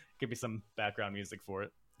going. Give me some background music for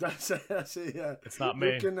it. That's it, yeah. It's not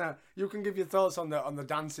me. You can give your thoughts on the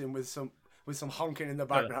dancing with some honking in the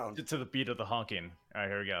background. To the beat of the honking. All right,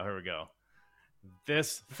 here we go.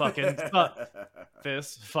 This fucking sucked.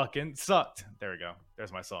 This fucking sucked. There we go.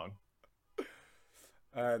 There's my song.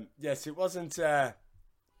 Yes, it wasn't. It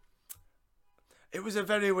was a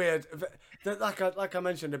very weird. Like I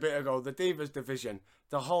mentioned a bit ago, the Divas division,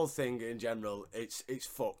 the whole thing in general, it's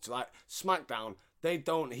fucked. Like SmackDown, they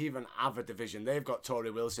don't even have a division. They've got Tori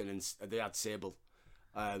Wilson and they had Sable,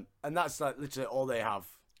 and that's like literally all they have.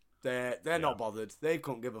 They're not bothered. They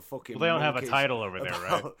couldn't give a fucking. Well, they don't have a title over there,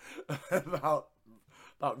 right?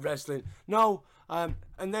 about wrestling. No, and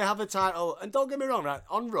they have a title. And don't get me wrong, right?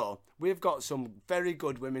 On Raw, we've got some very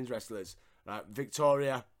good women's wrestlers. Right?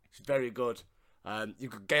 Victoria, she's very good. You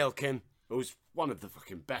got Gail Kim, who's one of the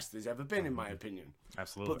fucking best there's ever been, in my opinion.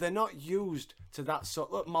 Absolutely. But they're not used to that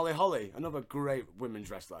sort. Look, Molly Holly, another great women's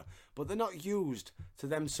wrestler. But they're not used to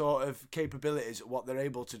them sort of capabilities, what they're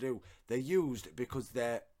able to do. They're used because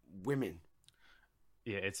they're women.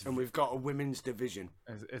 Yeah, and we've got a women's division.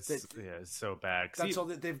 It's so bad. That's all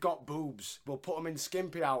that they've got. Boobs. We'll put them in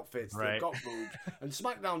skimpy outfits. Right. They've got boobs. And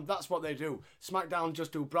SmackDown, that's what they do. SmackDown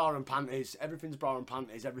just do bra and panties. Everything's bra and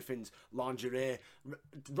panties. Everything's lingerie.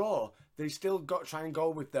 Raw, they still got try and go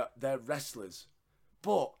with their wrestlers,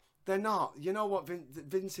 but they're not. You know what?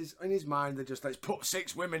 Vince is in his mind. They're just, let's put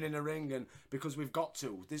 6 women in a ring, and because we've got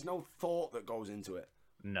to. There's no thought that goes into it.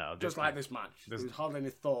 No, just like this match. There's hardly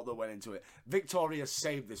any thought that went into it. Victoria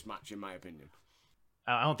saved this match, in my opinion.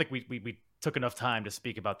 I don't think we took enough time to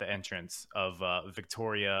speak about the entrance of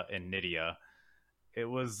Victoria and Nydia. It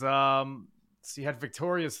was so you had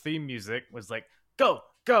Victoria's theme music was like go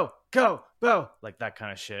go go go, like that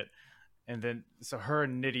kind of shit, and then so her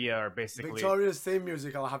and Nydia are basically Victoria's theme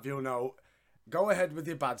music. I'll have you know. Go ahead with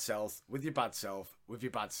your bad self, with your bad self, with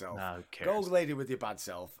your bad self. Nah, who cares? Go, lady, with your bad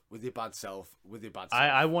self, with your bad self, with your bad self.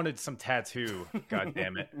 I wanted some tattoo. God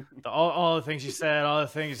damn it! All the things you said, all the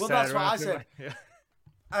things you said. Well, that's what I said.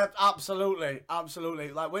 Yeah.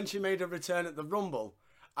 Absolutely. Like when she made a return at the Rumble,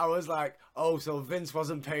 I was like, oh, so Vince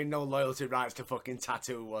wasn't paying no loyalty rights to fucking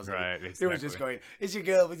tattoo, was he? Right. Exactly. He was just going, it's your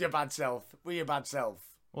girl with your bad self, with your bad self.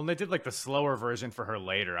 Well, they did like the slower version for her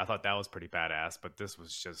later. I thought that was pretty badass, but this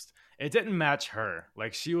was just, it didn't match her.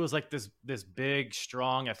 Like she was like this big,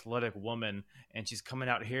 strong, athletic woman, and she's coming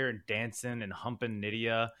out here and dancing and humping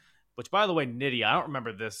Nydia, which by the way, Nydia, I don't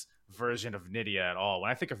remember this version of Nydia at all.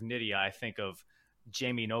 When I think of Nydia, I think of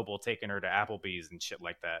Jamie Noble taking her to Applebee's and shit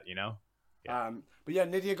like that, you know? Yeah. But yeah,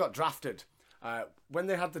 Nydia got drafted. when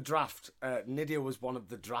they had the draft, Nydia was one of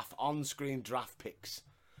the on-screen draft picks.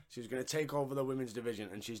 She was going to take over the women's division,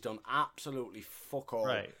 and she's done absolutely fuck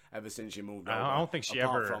all ever since she moved over. I don't think she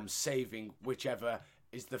apart ever... from saving whichever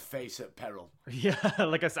is the face at peril. Yeah,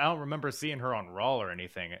 like I said, I don't remember seeing her on Raw or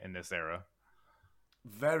anything in this era.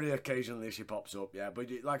 Very occasionally she pops up, yeah.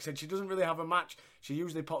 But like I said, she doesn't really have a match. She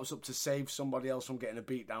usually pops up to save somebody else from getting a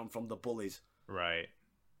beat down from the bullies. Right.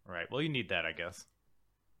 Well, you need that, I guess.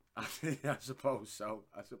 I suppose so.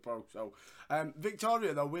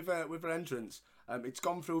 Victoria, though, with her entrance, it's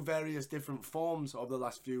gone through various different forms over the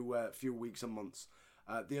last few weeks and months.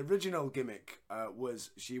 The original gimmick was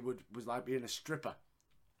she was like being a stripper,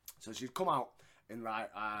 so she'd come out in like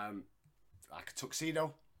a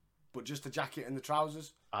tuxedo, but just a jacket and the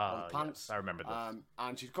trousers and pants. Yes, I remember this.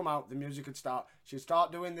 And she'd come out, the music would start. She'd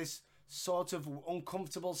start doing this sort of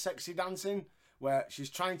uncomfortable, sexy dancing where she's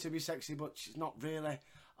trying to be sexy, but she's not really.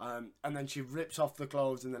 And then she rips off the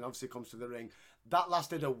clothes and then obviously comes to the ring. That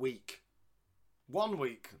lasted a week. 1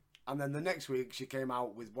 week. And then the next week she came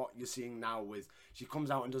out with what you're seeing now with... She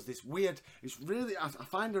comes out and does this weird... It's really... I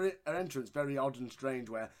find her entrance very odd and strange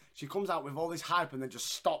where she comes out with all this hype and then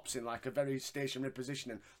just stops in like a very stationary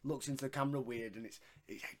position and looks into the camera weird, and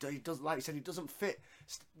it does, like I said, it doesn't fit.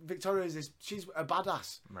 Victoria is this... She's a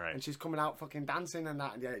badass. Right. And she's coming out fucking dancing and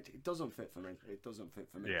that, and yeah, it doesn't fit for me. It doesn't fit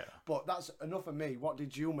for me. Yeah. But that's enough of me. What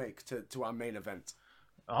did you make to our main event?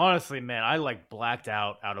 Honestly, man, I like blacked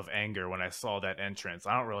out of anger when I saw that entrance.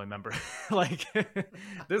 I don't really remember. Like,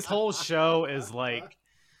 this whole show is like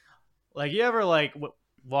you ever like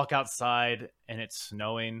walk outside and it's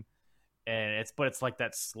snowing, and it's like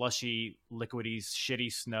that slushy, liquidy,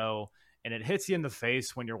 shitty snow, and it hits you in the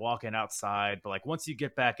face when you're walking outside. But like once you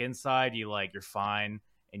get back inside, you're fine,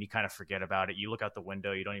 and you kind of forget about it. You look out the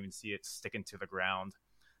window, you don't even see it sticking to the ground.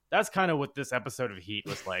 That's kind of what this episode of Heat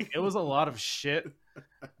was like. It was a lot of shit,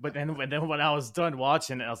 but then when I was done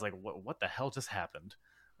watching it, I was like, what the hell just happened?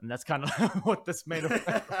 And that's kind of what this made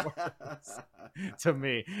event was to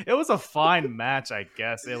me. It was a fine match, I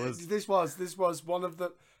guess. It was. This was one of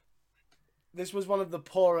the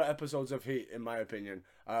poorer episodes of Heat, in my opinion.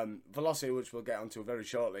 Velocity, which we'll get onto very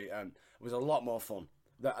shortly, was a lot more fun.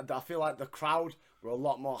 I feel like the crowd were a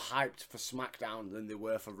lot more hyped for SmackDown than they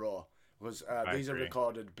were for Raw. These are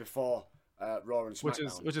recorded before Raw and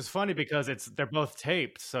SmackDown, which is funny because they're both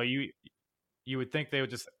taped, so you would think they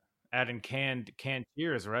would just add in canned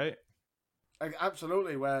cheers, right?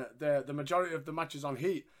 Absolutely. Where the majority of the matches on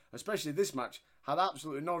Heat, especially this match, had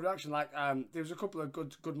absolutely no reaction. Like there was a couple of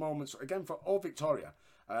good moments again for Victoria.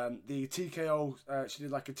 The TKO, she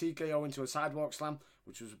did like a TKO into a sidewalk slam,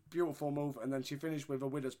 which was a beautiful move, and then she finished with a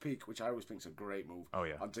Widow's Peak, which I always think is a great move. Oh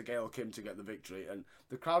yeah, onto Gail Kim to get the victory, and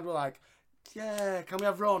the crowd were like, "Yeah, can we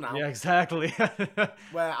have Raw now?" Yeah, exactly.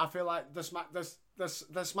 Where I feel like the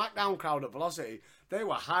SmackDown crowd at Velocity, they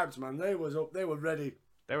were hyped, man. They was up, they were ready.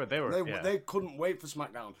 They couldn't wait for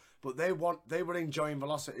SmackDown, but they were enjoying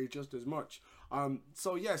Velocity just as much.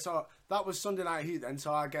 So that was Sunday Night Heat then.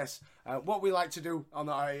 So I guess what we like to do on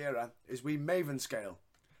the era is we Maven scale.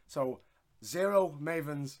 So 0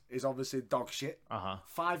 Mavens is obviously dog shit.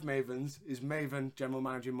 5 Mavens is Maven General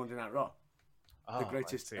Manager Monday Night Raw. The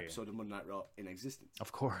greatest episode of Monday Night Raw in existence.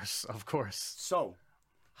 Of course. So,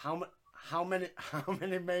 how many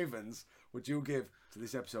Mavens would you give to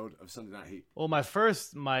this episode of Sunday Night Heat? Well, my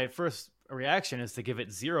first reaction is to give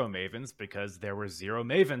it 0 Mavens because there were 0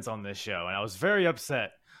 Mavens on this show, and I was very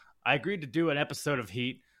upset. I agreed to do an episode of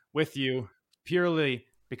Heat with you purely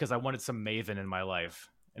because I wanted some Maven in my life,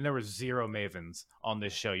 and there were 0 Mavens on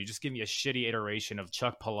this show. You just give me a shitty iteration of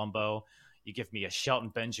Chuck Palumbo, you give me a Shelton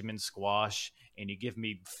Benjamin squash, and you give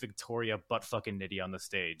me Victoria butt-fucking Nydia on the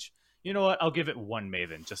stage. You know what? I'll give it 1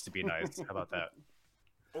 Maven just to be nice. How about that?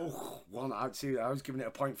 Oh, one. I was giving it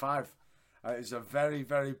a 0.5. It's a very,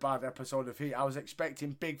 very bad episode of Heat. I was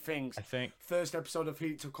expecting big things. I think first episode of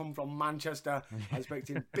Heat to come from Manchester. I was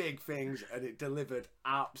expecting big things, and it delivered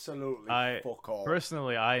absolutely fuck all.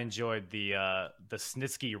 Personally, I enjoyed the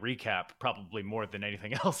Snitsky recap probably more than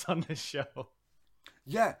anything else on this show.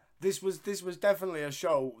 Yeah, this was definitely a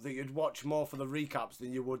show that you'd watch more for the recaps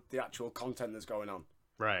than you would the actual content that's going on.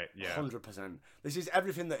 Right. Yeah. 100%. This is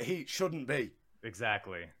everything that Heat shouldn't be.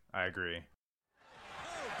 Exactly. I agree.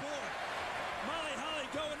 Oh, boy. Molly Holly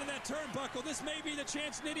going to that turnbuckle. This may be the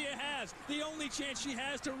chance Nydia has. The only chance she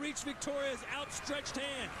has to reach Victoria's outstretched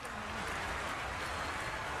hand.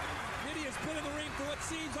 Nydia's been in the ring for what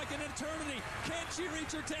seems like an eternity. Can she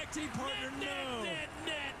reach her tag team partner?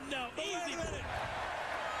 No. Easy.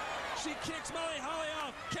 She kicks Molly Holly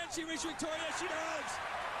off. Can she reach Victoria? She does.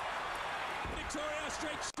 Victoria,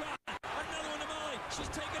 straight shot. Another one to Molly. She's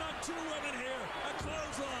taking on 2 women here. A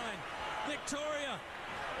clothesline. Victoria,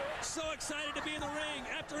 so excited to be in the ring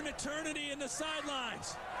after an eternity in the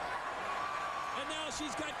sidelines. And now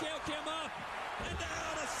she's got Gail Kim up. And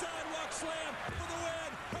down a sidewalk slam for the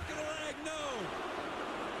win. Hook of the leg, no.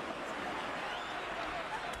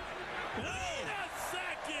 Wait a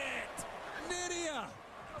second. Nydia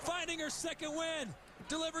finding her second win.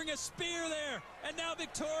 Delivering a spear there. And now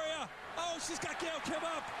Victoria. Oh, she's got Gail Kim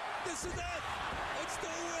up. This is it. It's the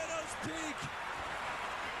widow's peak.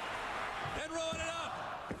 And rolling it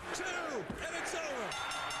up. 2. And it's over.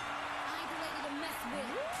 I ain't ready to mess with.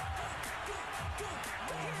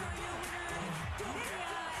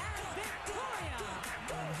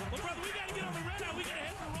 Well, brother, we got to get on the red eye. We got to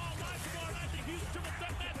head for Raw live tomorrow night. The Houston Triple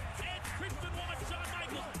Threat match. Edge, Chris Benoit, Shawn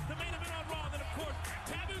Michaels. The main event on Raw. Then, of course,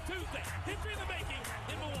 Taboo Tuesday. History in the making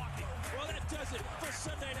in Milwaukee. Well, that does it for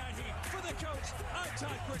Sunday Night Heat. For the coach, I'm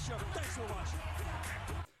Todd Grisham. Thanks for watching.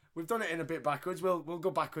 We've done it in a bit backwards. We'll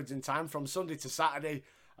go backwards in time from Sunday to Saturday.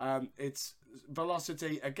 It's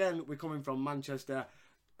Velocity. Again, we're coming from Manchester.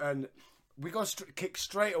 And we got kick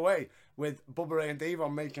straight away with Bubba Ray and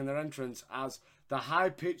Devon making their entrance as the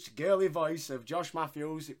high-pitched, girly voice of Josh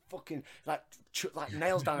Matthews. It fucking like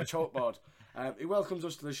nails down a chalkboard. He welcomes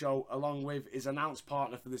us to the show along with his announced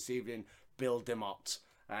partner for this evening, Bill DeMott.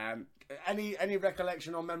 Any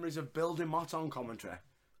recollection or memories of Bill DeMott on commentary?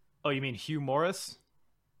 Oh, you mean Hugh Morris?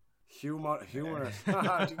 Humorous.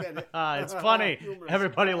 Did you get it? It's funny. Humorous.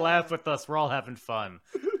 Everybody laugh with us. We're all having fun.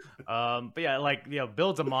 But yeah, like, you know,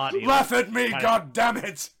 Bill DeMott. Laugh at me, God damn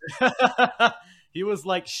it! He was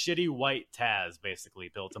like shitty white Taz, basically.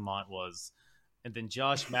 Bill DeMott was, and then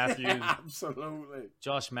Josh Matthews. Absolutely.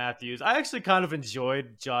 Josh Matthews. I actually kind of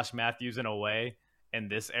enjoyed Josh Matthews in a way in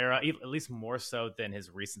this era, at least more so than his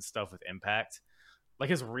recent stuff with Impact. Like,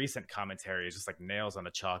 his recent commentary is just like nails on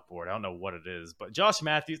a chalkboard. I don't know what it is, but Josh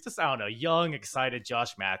Matthews, just, I don't know, young, excited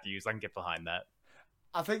Josh Matthews. I can get behind that.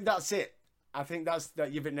 I think that's it. I think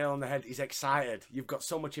that you've hit nail on the head. He's excited. You've got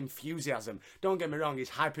so much enthusiasm. Don't get me wrong, his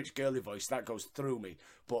high-pitched girly voice, that goes through me.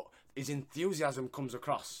 But his enthusiasm comes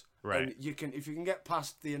across. Right. And if you can get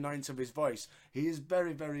past the annoyance of his voice, he is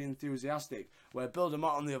very, very enthusiastic. Where Bill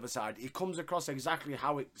DeMott on the other side, he comes across exactly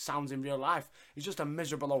how it sounds in real life. He's just a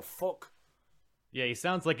miserable old fuck. Yeah, he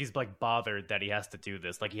sounds like he's like bothered that he has to do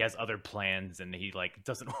this. Like, he has other plans and he like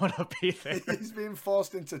doesn't want to be there. He's being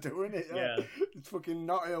forced into doing it. Yeah. It's fucking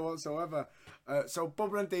not here whatsoever. So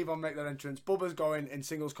Bubba and Devon make their entrance. Bubba's going in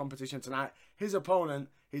singles competition tonight. His opponent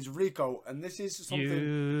is Rico, and this is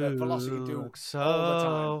something that Velocity do all the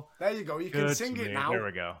time. There you go. You can sing it now. There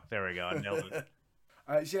we go. I nailed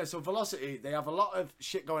it. So Velocity, they have a lot of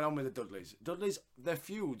shit going on with the Dudleys. Dudleys, their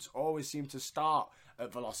feuds always seem to start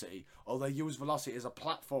at Velocity, or they use Velocity as a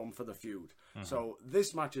platform for the feud. Mm-hmm. So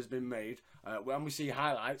this match has been made, when we see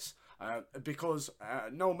highlights, because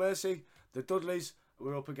No Mercy, the Dudleys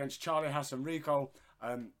were up against Charlie Haas and Rico.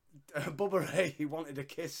 Bubba Ray, he wanted a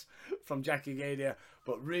kiss from Jackie Gadia,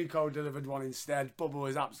 but Rico delivered one instead. Bubba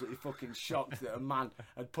was absolutely fucking shocked that a man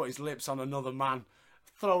had put his lips on another man,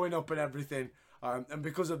 throwing up and everything. And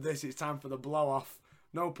because of this, it's time for the blow-off,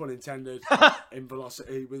 no pun intended, in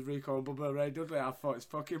Velocity with Rico and Bubba Ray Dudley. I thought it's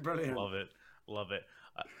fucking brilliant. Love it.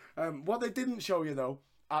 What they didn't show you, though,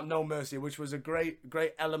 at No Mercy, which was a great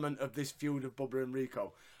element of this feud of Bubba and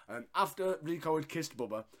Rico. After Rico had kissed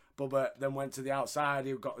Bubba, Bubba then went to the outside.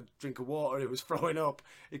 He got a drink of water. He was throwing up.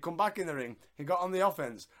 He come back in the ring. He got on the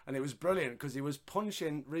offense, and it was brilliant because he was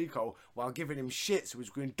punching Rico while giving him shit. So he was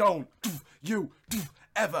going, "Don't you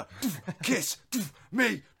ever kiss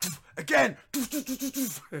me again."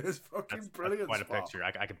 It's fucking brilliant. Quite a picture.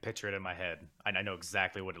 I can picture it in my head. I know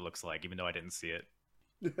exactly what it looks like, even though I didn't see it.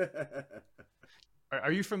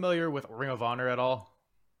 Are you familiar with Ring of Honor at all?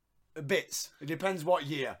 Bits. It depends what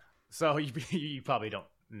year. So you probably don't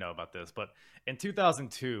know about this, but in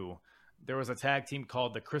 2002, there was a tag team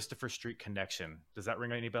called the Christopher Street Connection. Does that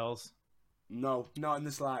ring any bells? No, not in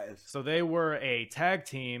the slightest. So they were a tag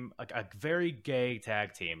team, a very gay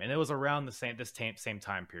tag team, and it was around the same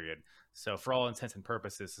time period. So for all intents and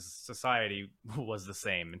purposes, society was the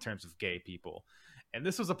same in terms of gay people. And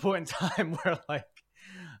this was a point in time where, like,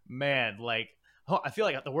 man, like, I feel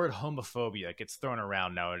like the word homophobia gets thrown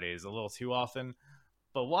around nowadays a little too often.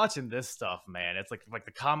 But watching this stuff, man, it's like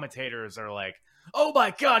the commentators are like, "Oh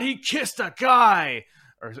my God, he kissed a guy,"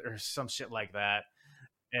 or some shit like that.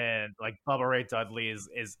 And like Bubba Ray Dudley is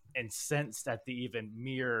incensed at the even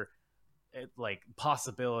mere like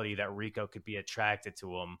possibility that Rico could be attracted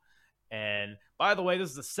to him. And by the way, this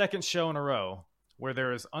is the second show in a row where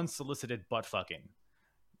there is unsolicited butt fucking.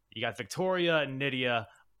 You got Victoria and Nydia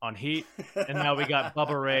on Heat, and now we got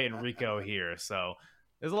Bubba Ray and Rico here. So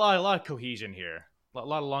there's a lot of cohesion here. A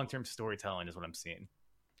lot of long-term storytelling is what I'm seeing.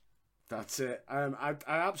 That's it. I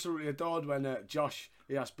absolutely adored when Josh,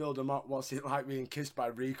 he asked Bill DeMott, what's it like being kissed by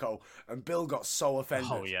Rico? And Bill got so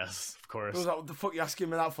offended. Oh, yes, of course. He was like, what the fuck are you asking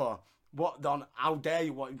me that for? What, Don? How dare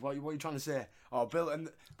you? What are you trying to say? Oh, Bill, and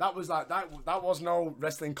that was like, that was no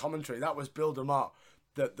wrestling commentary. That was Bill DeMott,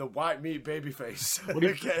 the white meat babyface. What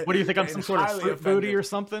do you think? I'm some sort of fruit booty or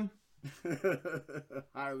something?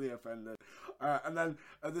 Highly offended. And then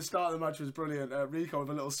at the start of the match was brilliant. Rico with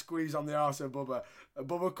a little squeeze on the arse of Bubba.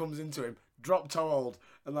 Bubba comes into him, drop toe hold,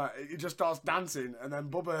 and like he just starts dancing. And then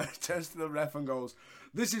Bubba turns to the ref and goes,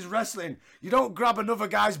 "This is wrestling. You don't grab another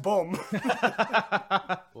guy's bum."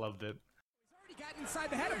 Loved it. He's already got inside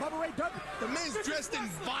the head of Bubba Ray Dudley. The man's dressed in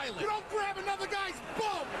violet. You don't grab another guy's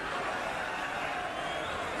bum.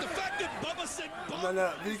 The fact that Bubba said bum. And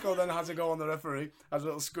then Rico then has a go on the referee, has a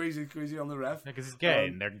little squeezy on the ref. Because he's gay,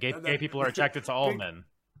 and gay people are attracted to all men.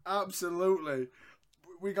 Absolutely.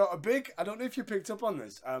 We got a big, I don't know if you picked up on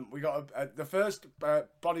this, we got the first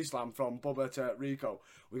body slam from Bubba to Rico.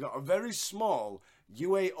 We got a very small,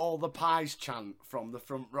 "You ate all the pies" chant from the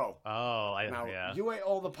front row. Oh, Now, "You ate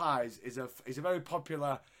all the pies" is a very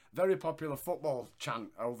popular football chant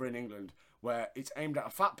over in England, where it's aimed at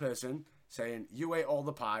a fat person saying, "You ate all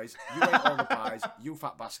the pies, you ate all the pies, you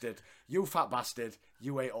fat bastard,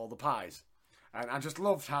 you ate all the pies." And I just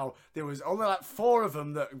loved how there was only like 4 of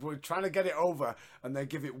them that were trying to get it over, and they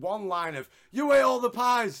give it one line of, "You ate all the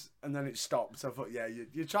pies," and then it stopped. So I thought, yeah,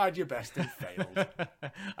 you tried your best and failed.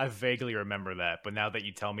 I vaguely remember that, but now that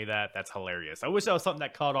you tell me that, that's hilarious. I wish that was something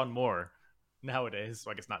that caught on more nowadays.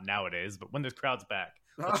 Well, I guess not nowadays, but when there's crowds back.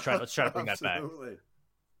 Let's try to bring that back.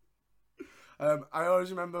 I always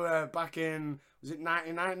remember back in, was it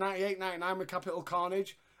 98, 99 with Capital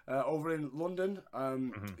Carnage? Over in London,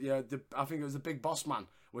 yeah, I think it was the Big Boss Man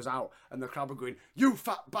was out, and the crowd were going, "You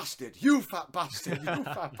fat bastard, you fat bastard, you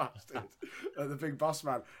fat bastard," the Big Boss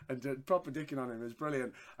Man, and proper dicking on him. It was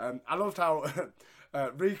brilliant. I loved how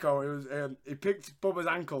Rico, he picked Bubba's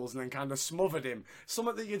ankles and then kind of smothered him,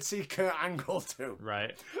 something that you'd see Kurt Angle do.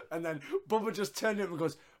 Right. And then Bubba just turned it and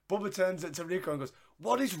goes, Bubba turns it to Rico and goes,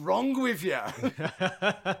 "What is wrong with you?"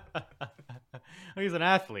 He's an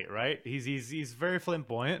athlete, right? He's very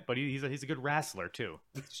flamboyant, but he's a good wrestler too.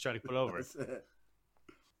 Just trying to put over.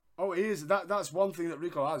 Oh, he is. That's one thing that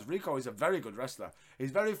Rico has. Rico is a very good wrestler.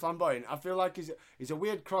 He's very flamboyant. I feel like he's a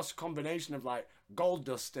weird cross combination of like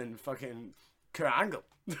Goldust and fucking Kurt Angle.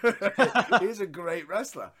 He's a great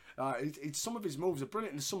wrestler. Some of his moves are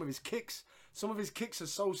brilliant, and some of his kicks are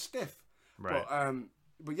so stiff. Right.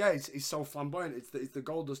 But yeah, he's so flamboyant. It's the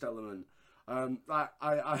Goldust element. I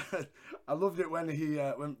loved it when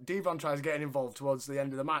when Devon tries getting involved towards the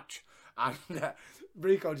end of the match, and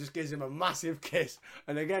Rico just gives him a massive kiss,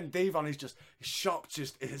 and again Devon is just shocked,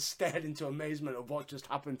 just stared into amazement of what just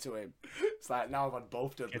happened to him. It's like, now I've had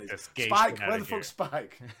both Dudleys. Spike, where the fuck's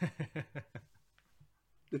Spike?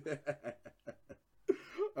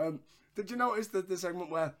 Did you notice the segment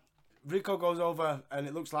where Rico goes over and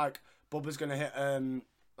it looks like Bubba's gonna hit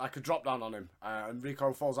like a drop down on him, and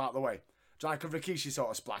Rico falls out of the way? Like a Rikishi sort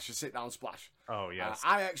of splash, a sit down splash. Oh, yes.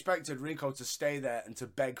 I expected Rico to stay there and to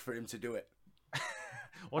beg for him to do it.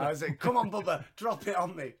 I was like, "Come on, Bubba, drop it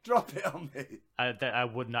on me. I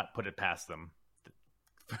would not put it past them.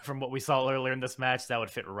 From what we saw earlier in this match, that would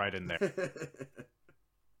fit right in there.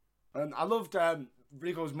 And I loved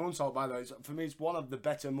Rico's moonsault, by the way. For me, it's one of the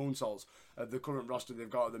better moonsaults of the current roster they've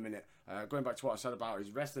got at the minute. Going back to what I said about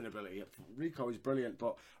his wrestling ability, Rico is brilliant,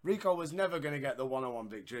 but Rico was never going to get the one-on-one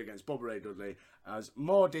victory against Bubba Ray Dudley, as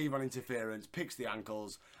more Devon interference picks the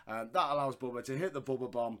ankles. That allows Bubba to hit the Bubba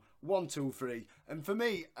Bomb, 1, 2, 3. And for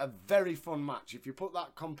me, a very fun match. If you put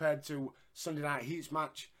that compared to Sunday Night Heat's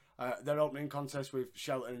match, their opening contest with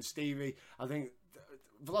Shelton and Stevie, I think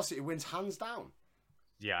Velocity wins hands down.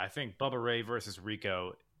 Yeah, I think Bubba Ray versus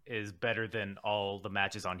Rico is better than all the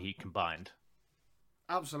matches on Heat combined.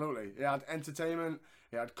 Absolutely. He had entertainment,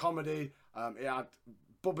 he had comedy, he had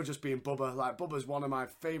Bubba just being Bubba. Like, Bubba's one of my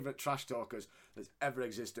favourite trash talkers that's ever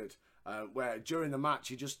existed. Where during the match,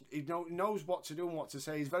 he knows what to do and what to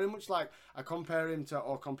say. He's very much like, I compare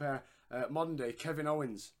modern day Kevin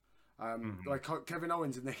Owens. Like Kevin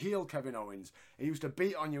Owens and the heel Kevin Owens. He used to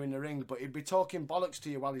beat on you in the ring, but he'd be talking bollocks to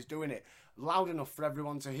you while he's doing it, loud enough for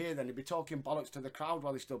everyone to hear. Then he'd be talking bollocks to the crowd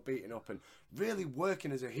while he's still beating up and really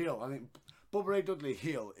working as a heel. I think Bubba Ray Dudley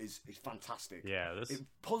heel is fantastic. Yeah, it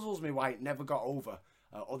puzzles me why it never got over,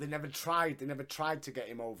 or they never tried to get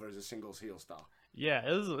him over as a singles heel star. Yeah,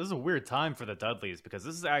 it was a weird time for the Dudleys, because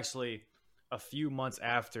this is actually a few months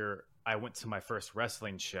after I went to my first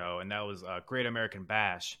wrestling show, and that was Great American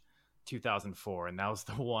Bash 2004, and that was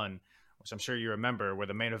the one, which I'm sure you remember, where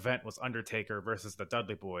the main event was Undertaker versus the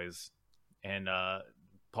Dudley Boys, and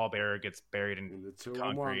Paul Bearer gets buried in the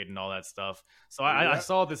concrete and all that stuff. So I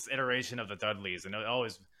saw this iteration of the Dudleys, and it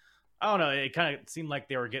always, I don't know, it kind of seemed like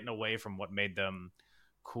they were getting away from what made them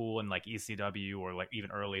cool in like ECW or like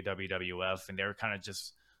even early WWF, and they were kind of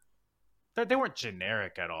just, they weren't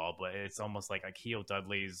generic at all, but it's almost like heel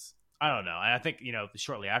Dudleys. I don't know. And I think,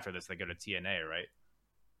 shortly after this, they go to TNA, right?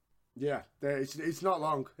 Yeah, it's not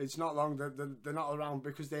long. It's not long. They're not around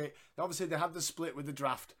because they had the split with the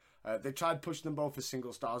draft. They tried pushing them both as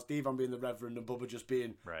single stars, Devon being the Reverend and Bubba just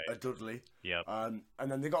being a Dudley. Yep. And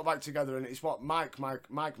then they got back together, and it's what Mike, my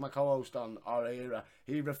co-host on our era,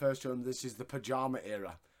 he refers to them. This is the pajama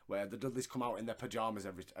era, where the Dudleys come out in their pajamas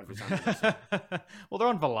every time. Well, they're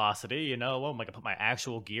on Velocity, Well, am I gonna put my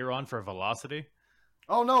actual gear on for Velocity?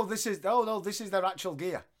 This is their actual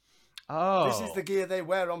gear. Oh, this is the gear they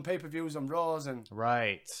wear on pay-per-views and Raws, and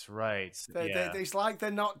right. It's like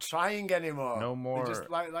they're not trying anymore. No more. They just,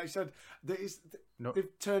 like I said, they've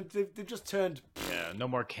just turned. Yeah, no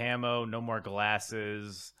more camo, no more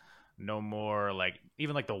glasses, no more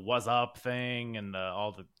even the "was up" thing, and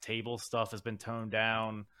all the table stuff has been toned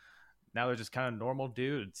down. Now they're just kind of normal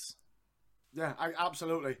dudes. Yeah,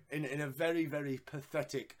 absolutely. In a very, very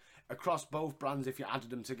pathetic, across both brands, if you added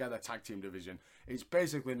them together, tag team division, it's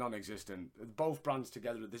basically non-existent. Both brands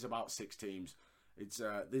together, there's about 6 teams. It's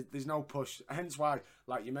there's no push. Hence why,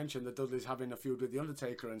 like you mentioned, the Dudleys having a feud with the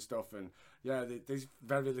Undertaker and stuff, and there's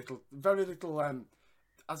very little.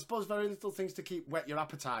 I suppose very little things to keep whet your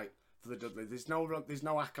appetite for the Dudleys. There's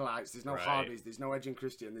no acolytes, there's no Hardys, there's no Edge and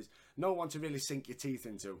Christian, there's no one to really sink your teeth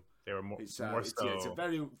into. They were more so. It's a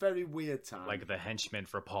very, very weird time. Like the henchmen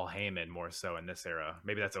for Paul Heyman, more so in this era.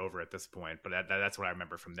 Maybe that's over at this point, but that's what I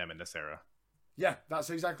remember from them in this era. Yeah,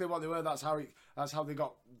 that's exactly what they were. That's how they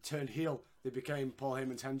got turned heel. They became Paul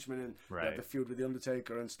Heyman's henchmen, and they had the feud with the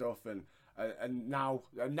Undertaker and stuff. And now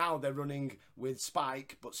they're running with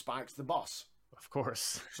Spike, but Spike's the boss, of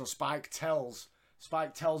course. So Spike tells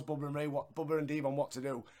Bubba and Devon what to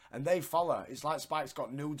do, and they follow. It's like Spike's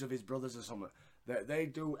got nudes of his brothers or something. They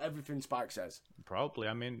do everything Spike says. Probably.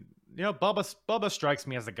 I mean, Bubba strikes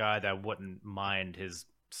me as a guy that wouldn't mind his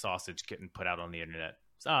sausage getting put out on the internet.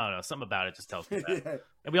 So, I don't know. Something about it just tells me that. Yeah.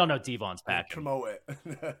 And we all know Devon's packing. Promote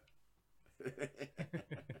it.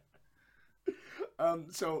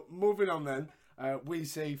 So, moving on then, we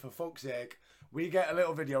see, for fuck's sake, we get a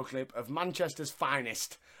little video clip of Manchester's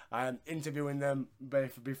finest interviewing them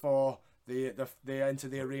before they enter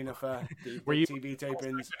the arena for the TV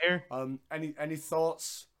tapings. Any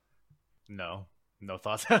thoughts? No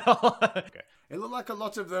thoughts at all. Okay. It looked like a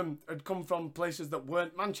lot of them had come from places that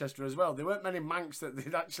weren't Manchester as well. There weren't many Mancs that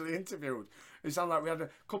they'd actually interviewed. It sounded like we had a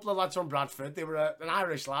couple of lads from Bradford. They were an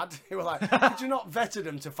Irish lad. They were like, did you not vetted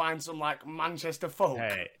them to find some Manchester folk?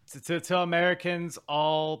 Hey, to Americans,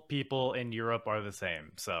 all people in Europe are the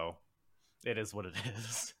same. So it is what it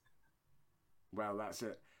is. Well, that's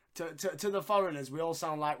it. To the foreigners, we all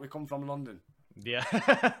sound like we come from London. Yeah.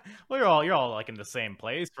 Well, you're all in the same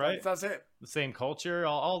place, right? That's it. The same culture,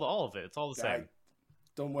 all of it. It's all the same.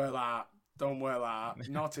 Don't wear that.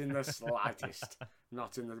 Not in the slightest.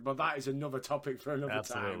 But that is another topic for another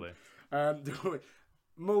Absolutely. time.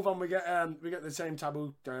 Move on. We get the same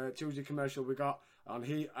Taboo Tuesday commercial we got on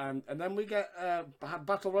Heat, and then we get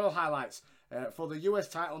Battle Royal highlights for the US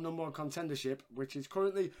title number 1 contendership, which is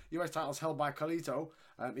currently US titles held by Carlito.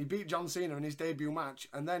 He beat John Cena in his debut match,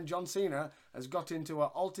 and then John Cena has got into an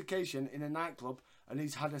altercation in a nightclub, and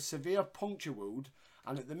he's had a severe puncture wound,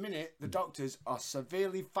 and at the minute the doctors are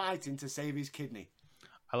severely fighting to save his kidney.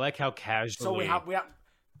 I like how casually. So we have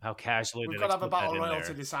how casually we've got to have a battle royal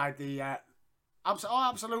to decide the.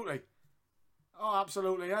 Absolutely. Oh,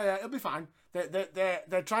 absolutely. Yeah, it'll be fine.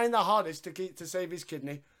 They're trying their hardest to save his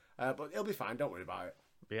kidney, but it'll be fine. Don't worry about it.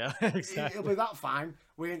 Yeah, exactly. It'll be that fine.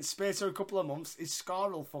 We're in space for a couple of months. His scar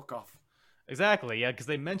will fuck off. Exactly, yeah, because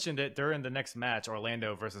they mentioned it during the next match,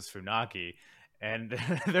 Orlando versus Funaki, and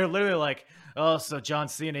they're literally like, "Oh, so John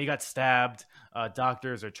Cena, he got stabbed.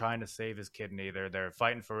 Doctors are trying to save his kidney. They're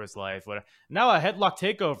fighting for his life. What? Now a headlock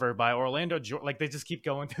takeover by Orlando. They just keep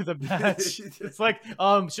going through the match. It's like,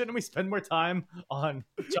 shouldn't we spend more time on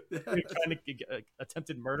John Cena trying to get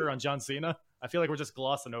attempted murder on John Cena? I feel like we're just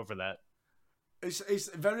glossing over that. It's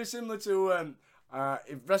very similar to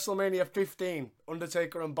WrestleMania 15,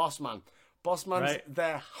 Undertaker and Bossman. Bossman's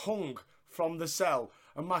there hung from the cell,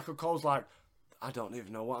 and Michael Cole's like, I don't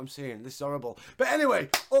even know what I'm seeing. This is horrible. But anyway,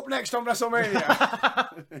 up next on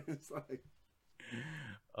WrestleMania. It's like...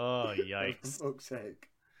 Oh, yikes. For fuck's sake.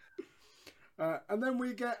 And then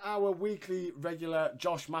we get our weekly regular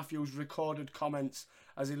Josh Matthews recorded comments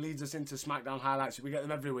as he leads us into SmackDown highlights. We get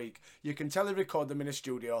them every week. You can tell he record them in a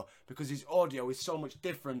studio because his audio is so much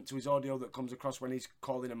different to his audio that comes across when he's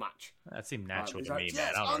calling a match. That seemed natural to like, me,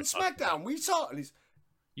 yes, man. on SmackDown, we saw it. And he's,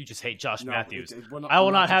 you just hate Josh No, Matthews. not, I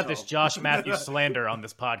will not have at this all. Josh Matthews slander on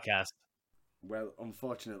this podcast. Well,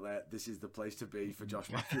 unfortunately, this is the place to be for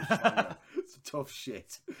Josh Matthews. It's a tough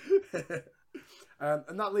shit.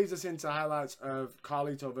 And that leads us into highlights of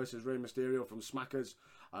Carlito versus Rey Mysterio from Smackers.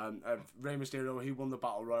 Rey Mysterio, he won the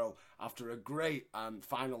Battle Royal after a great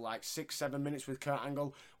final, like 6-7 minutes with Kurt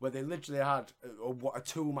Angle, where they literally had a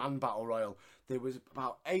two-man Battle Royal. There was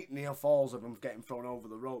about 8 near falls of them getting thrown over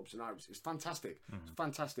the ropes, and it's fantastic. It's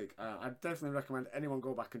fantastic. I definitely recommend anyone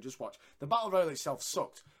go back and just watch. The Battle Royal itself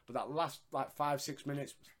sucked, but that last like 5-6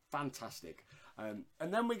 minutes, fantastic. And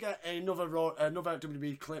then we get another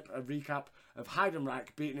WWE clip, a recap of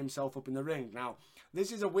Heidenreich beating himself up in the ring. Now,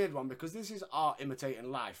 this is a weird one because this is art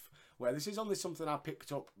imitating life, where this is only something I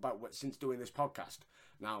picked up about since doing this podcast.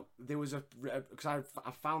 Now, there was because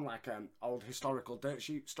I found like old historical dirt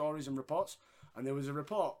sheet stories and reports, and there was a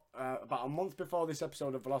report about a month before this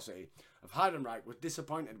episode of Velocity of Heidenreich was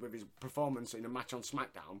disappointed with his performance in a match on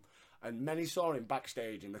SmackDown, and many saw him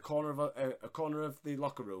backstage in the corner of a corner of the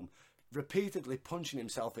locker room, repeatedly punching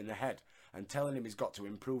himself in the head and telling him he's got to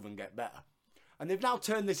improve and get better. And they've now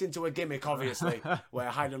turned this into a gimmick, obviously, where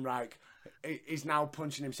Heidenreich is now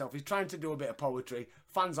punching himself. He's trying to do a bit of poetry.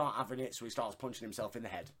 Fans aren't having it, so he starts punching himself in the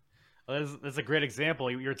head. Well, there's a great example.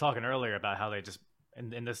 You were talking earlier about how they just,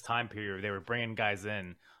 in this time period, they were bringing guys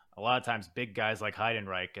in. A lot of times, big guys like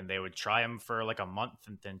Heidenreich, and they would try him for like a month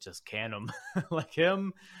and then just can him. Like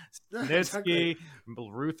him, Snitsky,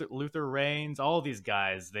 Luther Reigns, all these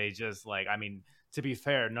guys, they just like, I mean, to be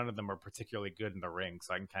fair, none of them are particularly good in the ring,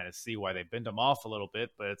 so I can kind of see why they binned them off a little bit,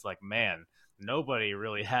 but it's like, man, nobody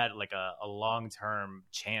really had like a long-term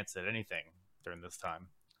chance at anything during this time.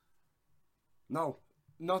 No,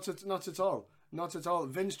 not at all. Not at all.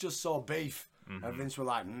 Vince just saw beef, and Vince were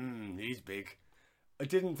like, he's big. I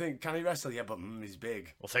didn't think, can he wrestle? Yeah, but he's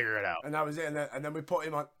big. We'll figure it out. And that was it. And then we put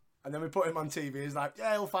him on. And then we put him on TV. He's like,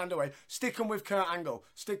 yeah, he'll find a way. Stick him with Kurt Angle.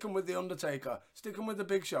 Stick him with The Undertaker. Stick him with The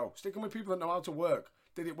Big Show. Stick him with people that know how to work.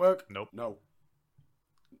 Did it work? Nope. No.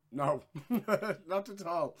 Not at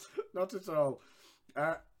all. Not at all.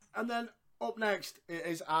 And then up next, it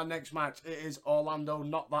is our next match. It is Orlando,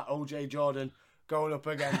 not that OJ Jordan, going up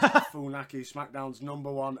against Funaki, SmackDown's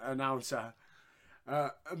 #1 announcer.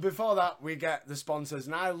 And before that, we get the sponsors,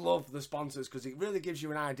 and I love the sponsors because it really gives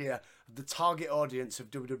you an idea of the target audience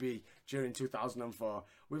of WWE during 2004.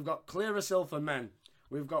 We've got Clearasil for men,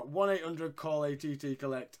 we've got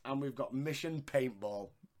 1-800-CALL-ATT-COLLECT, and we've got Mission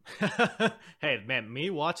Paintball. Hey, man, me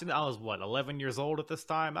watching that, I was, 11 years old at this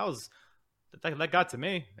time? That got to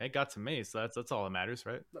me. It got to me, so that's all that matters,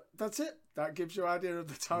 right? That's it. That gives you an idea of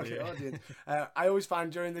the target audience. I always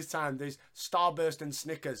find during this time, there's Starburst and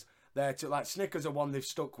Snickers. There to like Snickers are one they've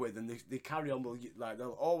stuck with, and they carry on. Like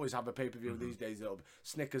they'll always have a pay-per-view these days.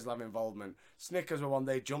 Snickers will have involvement. Snickers were one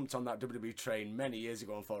they jumped on that WWE train many years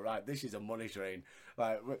ago and thought, right, this is a money train.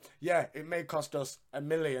 Like, yeah, it may cost us $1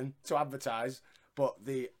 million to advertise, but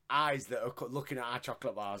the eyes that are looking at our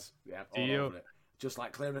chocolate bars, yeah, all over it. Just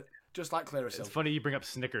like Clearasil. It's funny you bring up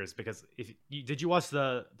Snickers because did you watch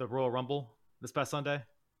the Royal Rumble this past Sunday?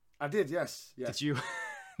 I did, yes. Did you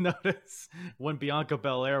notice when Bianca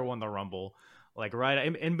Belair won the Rumble, like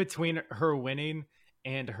right in between her winning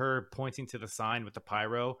and her pointing to the sign with the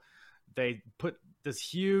pyro, they put this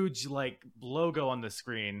huge like logo on the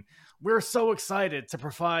screen. We're so excited to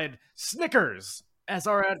provide Snickers as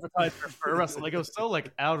our advertisement for wrestling. Like, it was so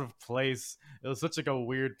like out of place. It was such like a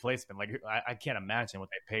weird placement. Like I can't imagine what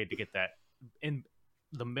they paid to get that in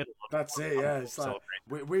the middle of that's it. Yeah, it's like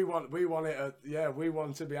we want it. We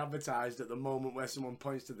want to be advertised at the moment where someone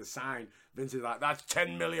points to the sign. Vince is like, that's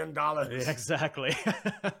 $10 million. Yeah, exactly.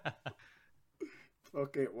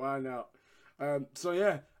 Fuck it, why not? So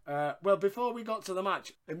yeah. Well, before we got to the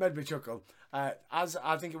match, it made me chuckle. As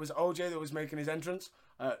I think it was OJ that was making his entrance.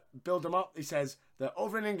 Build them up. He says that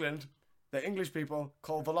over in England, the English people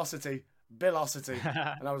call velocity Billocity.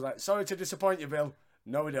 And I was like, sorry to disappoint you, Bill.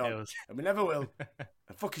 No, we don't. And we never will.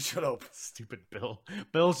 And fucking shut up. Stupid Bill.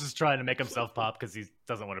 Bill's just trying to make himself pop because he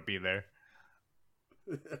doesn't want to be there.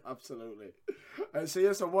 Absolutely.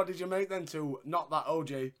 So what did you make then to Not That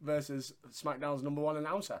OJ versus SmackDown's #1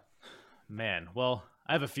 announcer? Man, well,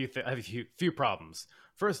 I have a few problems.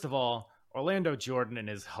 First of all, Orlando Jordan and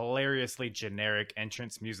his hilariously generic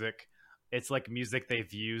entrance music. It's like music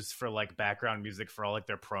they've used for like background music for all like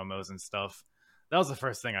their promos and stuff. That was the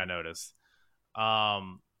first thing I noticed.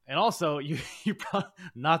 And also, you probably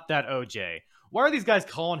not that OJ. Why are these guys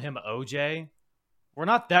calling him OJ? We're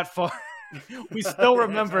not that far. We still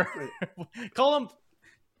remember. Call him,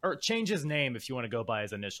 or change his name if you want to go by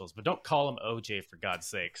his initials, but don't call him OJ for God's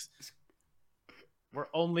sakes. We're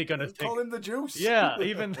only gonna call him the juice. Yeah,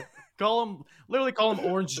 even literally call him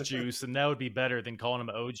orange juice, and that would be better than calling him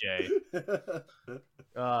OJ.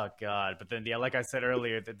 Oh God! But then, yeah, like I said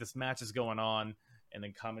earlier, that this match is going on, and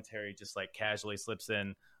then commentary just like casually slips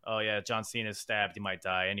in. Oh yeah, John Cena's stabbed; he might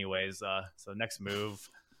die anyways. So next move.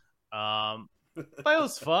 But it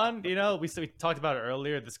was fun, you know. We talked about it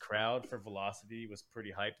earlier. This crowd for Velocity was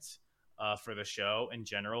pretty hyped for the show in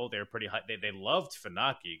general. They were pretty hyped. They loved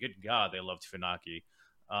Funaki. Good God, they loved Funaki.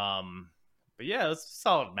 But yeah, it's a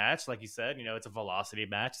solid match, like you said. You know, it's a Velocity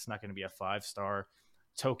match. It's not going to be a 5-star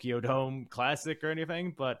Tokyo Dome classic or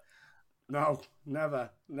anything, but no,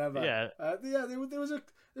 never. Yeah, there was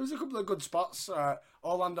a couple of good spots.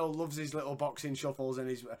 Orlando loves his little boxing shuffles,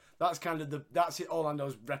 and that's it.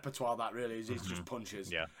 Orlando's repertoire. That really is. He's just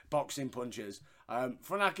punches, boxing punches.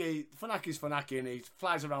 Funaki's Funaki, and he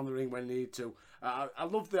flies around the ring when needed to. I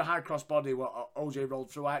love the high cross body what OJ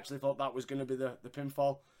rolled through. I actually thought that was going to be the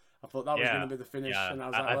pinfall. I thought that was going to be the finish, and I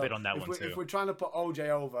was like, I bet on that one too. If we're trying to put OJ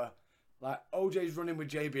over, like OJ's running with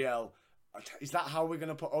JBL. Is that how we're going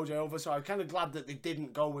to put OJ over? So I'm kind of glad that they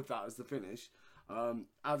didn't go with that as the finish. I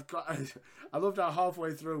loved how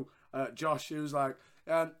halfway through, Josh, he was like,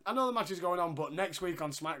 I know the match is going on, but next week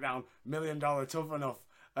on SmackDown, $1 Million Tough Enough.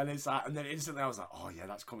 And it's like, and then instantly I was like, oh yeah,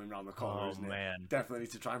 that's coming around the corner, isn't it? Definitely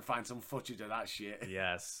need to try and find some footage of that shit.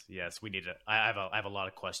 Yes, we need it. I have a lot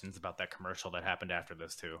of questions about that commercial that happened after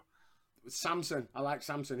this too. Samson, I like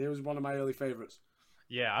Samson. He was one of my early favorites.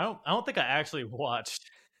 Yeah, I don't think I actually watched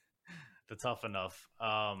the Tough Enough.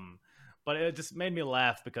 But it just made me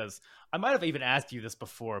laugh because I might have even asked you this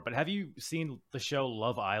before, but have you seen the show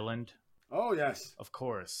Love Island? Oh, yes. Of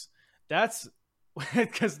course. That's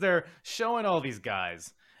because they're showing all these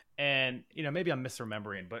guys, and, you know, maybe I'm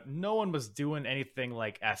misremembering, but no one was doing anything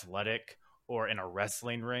like athletic or in a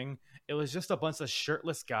wrestling ring. It was just a bunch of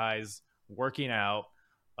shirtless guys working out,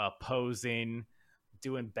 posing,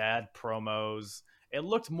 doing bad promos. It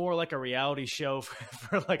looked more like a reality show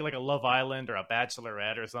for like a Love Island or a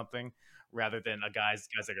Bachelorette or something, rather than guys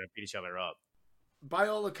are going to beat each other up. By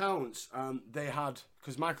all accounts, they had,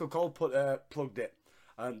 because Michael Cole plugged it,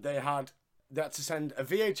 they had to send a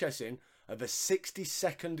VHS in of a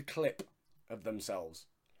 60-second clip of themselves.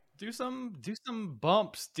 Do some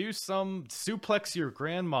bumps, do some suplex your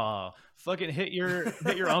grandma, fucking hit your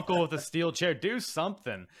uncle with a steel chair, do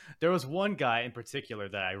something. There was one guy in particular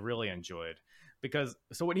that I really enjoyed. Because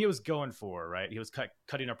so what he was going for, right? He was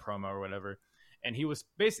cutting a promo or whatever, and he was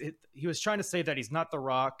trying to say that he's not The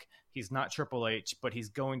Rock, he's not Triple H, but he's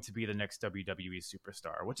going to be the next WWE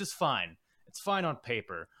superstar, which is fine. It's fine on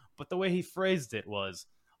paper, but the way he phrased it was,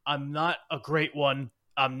 "I'm not a great one.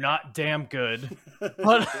 I'm not damn good."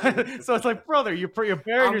 But so it's like, brother, you're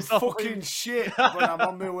burying yourself. Fucking shit, but I'm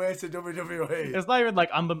on my way to WWE. It's not even like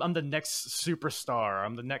I'm the next superstar.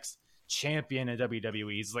 I'm the next champion in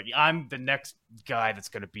WWE. He's like, I'm the next guy that's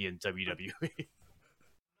going to be in WWE.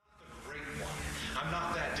 I'm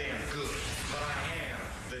not that damn good, but I am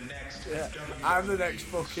the next. Yeah, I'm the next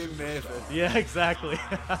fucking Maven. Yeah, exactly.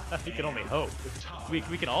 You can only hope. We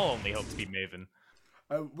can all only hope to be Maven.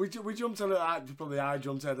 We jumped a little. Probably I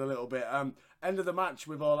jumped ahead a little bit. End of the match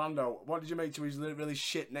with Orlando. What did you make to his really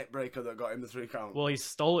shit neck breaker that got him the 3 count? Well, he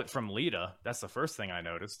stole it from Lita. That's the first thing I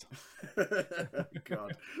noticed.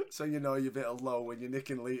 God, so you know you're a bit low when you're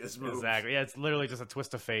nicking Lita's moves. Exactly. Yeah, it's literally just a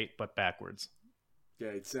twist of fate, but backwards. Yeah,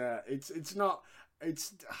 it's not.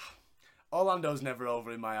 Orlando's never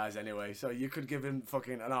over in my eyes anyway, so you could give him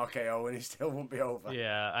fucking an RKO and he still won't be over.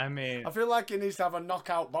 Yeah, I mean, I feel like he needs to have a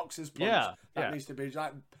knockout boxer's punch. Yeah, that needs to be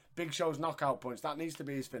like Big Show's knockout punch. That needs to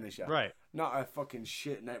be his finisher. Right. Not a fucking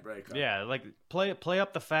shit neck breaker. Yeah, like play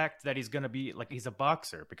up the fact that he's gonna be like he's a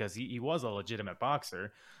boxer, because he was a legitimate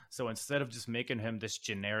boxer. So instead of just making him this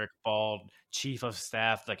generic bald chief of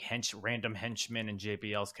staff, like random henchman in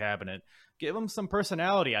JBL's cabinet, give him some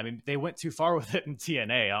personality. I mean, they went too far with it in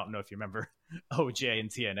TNA. I don't know if you remember OJ in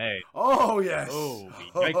TNA. Oh, yes. Oh,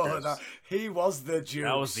 he was the juice.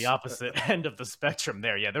 That was the opposite end of the spectrum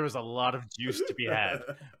there. Yeah, there was a lot of juice to be had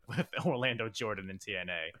with Orlando Jordan in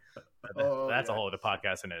TNA. That's a whole other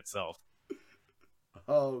podcast in itself.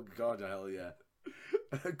 Oh, God, hell yeah.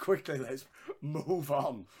 Quickly, let's move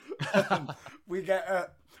on. We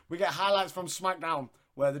get highlights from SmackDown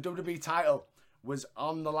where the WWE title was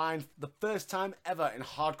on the line for the first time ever in a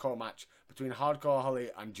hardcore match between Hardcore Holly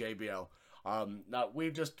and JBL. Now,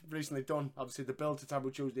 we've just recently done, obviously, the build to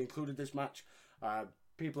Taboo Tuesday included this match.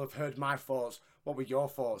 People have heard my thoughts. What were your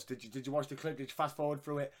thoughts? Did you watch the clip? Did you fast forward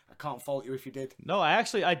through it? I can't fault you if you did. No,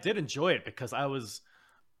 I did enjoy it because I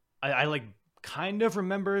like kind of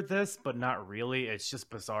remember this, but not really. It's just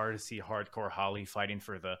bizarre to see Hardcore Holly fighting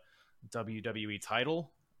for the WWE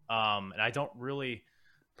title. And I don't really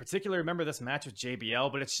particularly remember this match with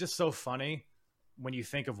JBL, but it's just so funny when you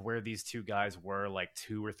think of where these two guys were like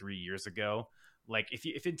 2 or 3 years ago. Like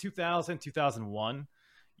if in 2001,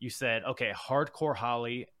 you said, okay, Hardcore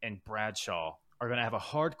Holly and Bradshaw are going to have a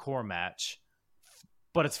hardcore match,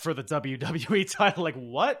 but it's for the WWE title. Like,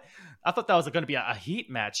 what? I thought that was going to be a heat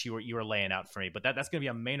match you were laying out for me, but that's going to be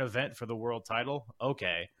a main event for the world title.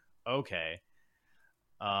 Okay.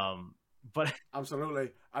 But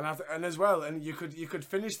absolutely, and as well, and you could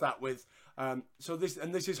finish that with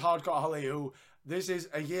this is Hardcore Holly, who this is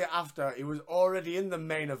a year after he was already in the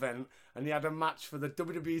main event and he had a match for the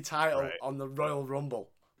WWE title on the Royal Rumble.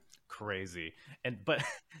 Crazy. But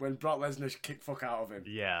when Brock Lesnar kicked fuck out of him,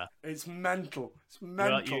 yeah, it's mental. It's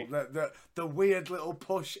mental. The weird little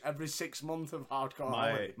push every 6 months of Hardcore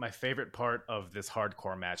Holly. My favorite part of this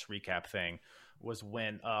hardcore match recap thing was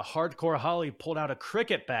when Hardcore Holly pulled out a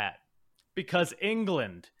cricket bat because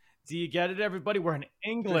England. Do you get it, everybody? We're in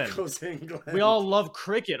England. Because England. We all love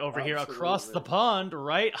cricket over here across the pond,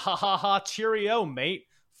 right? Ha ha ha! Cheerio, mate.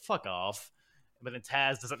 Fuck off. But then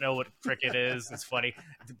Taz doesn't know what cricket is. It's funny.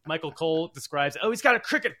 Michael Cole describes, oh, he's got a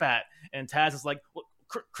cricket bat. And Taz is like,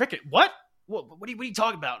 cricket? What? What are you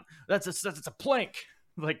talking about? That's a plank.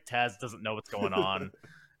 Like, Taz doesn't know what's going on.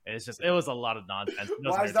 And it was a lot of nonsense.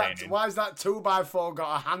 Why is that 2x4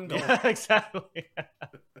 got a handle? Yeah, exactly.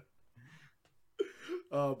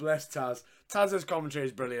 Oh, bless Taz. Taz's commentary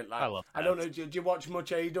is brilliant. Like, I love Taz. I don't know, do you watch much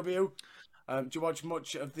AEW? Do you watch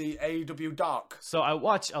much of the AEW Dark? So I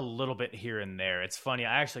watch a little bit here and there. It's funny.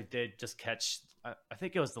 I actually did just catch, I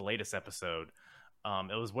think it was the latest episode.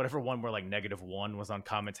 It was whatever one where like -1 was on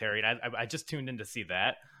commentary. And I just tuned in to see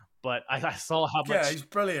that. But I saw how much. Yeah, he's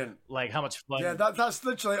brilliant. Like how much fun. Yeah, that's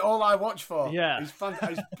literally all I watch for. Yeah. He's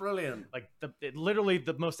brilliant. Like literally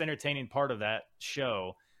the most entertaining part of that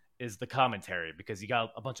show is the commentary, because you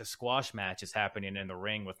got a bunch of squash matches happening in the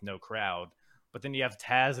ring with no crowd. But then you have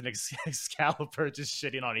Taz and Excalibur just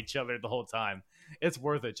shitting on each other the whole time. It's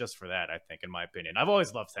worth it just for that, I think, in my opinion. I've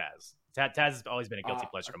always loved Taz. Taz has always been a guilty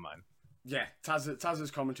pleasure of mine. Yeah,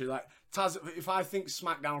 Taz's commentary. Like Taz, if I think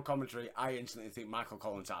SmackDown commentary, I instantly think Michael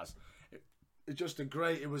Cole and Taz. It's just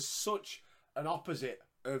it was such an opposite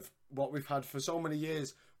of what we've had for so many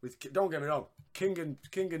years. Don't get me wrong, King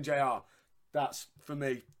and JR. That's for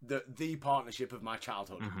me the partnership of my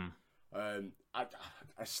childhood. Mm-hmm.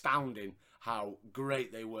 Astounding how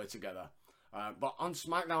great they were together. But on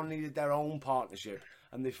SmackDown needed their own partnership,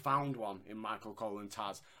 and they found one in Michael Cole and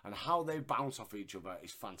Taz, and how they bounce off each other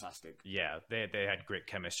is fantastic. Yeah, they had great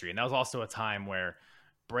chemistry, and that was also a time where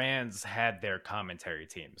brands had their commentary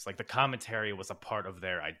teams. Like the commentary was a part of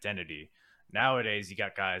their identity. Nowadays, you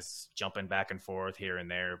got guys jumping back and forth here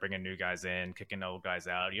and there, bringing new guys in, kicking old guys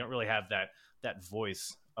out. You don't really have that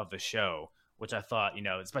voice of the show, which I thought,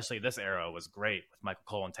 especially this era, was great with Michael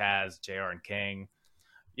Cole and Taz, JR and King.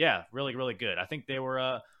 Yeah, really, really good. I think they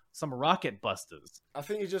were some rocket busters. I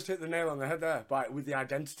think you just hit the nail on the head there with the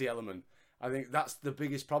identity element. I think that's the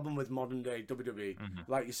biggest problem with modern day WWE. Mm-hmm.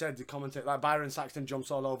 Like you said, the commentator, like Byron Saxton jumps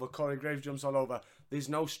all over, Corey Graves jumps all over. There's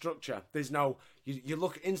no structure. There's no.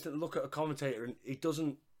 You instantly look at a commentator and it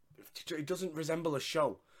doesn't resemble a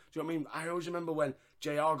show. Do you know what I mean? I always remember when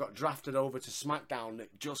JR got drafted over to SmackDown,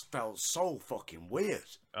 it just felt so fucking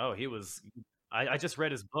weird. Oh, he was. I just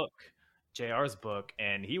read his book, JR's book,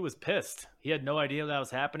 and he was pissed. He had no idea that was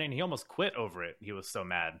happening. He almost quit over it. He was so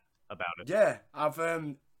mad about it. Yeah,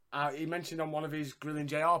 he mentioned on one of his Grilling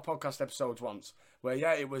JR podcast episodes once, where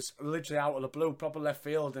it was literally out of the blue, proper left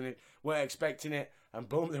field, and it weren't expecting it, and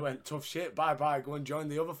boom, they went, tough shit, bye, go and join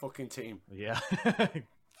the other fucking team. Yeah,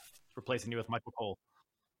 replacing you with Michael Cole.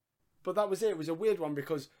 But that was it. It was a weird one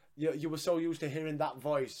because you were so used to hearing that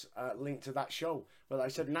voice linked to that show. But like I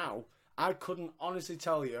said, now, I couldn't honestly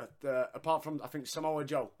tell you, apart from, I think, Samoa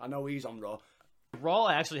Joe, I know he's on Raw. Raw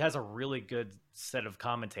actually has a really good set of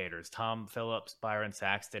commentators, Tom Phillips, Byron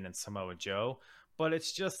Saxton, and Samoa Joe. But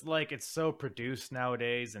it's just like, it's so produced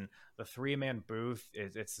nowadays, and the 3-man booth,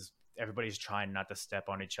 it's just, everybody's trying not to step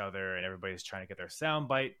on each other, and everybody's trying to get their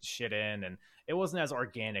soundbite shit in, and it wasn't as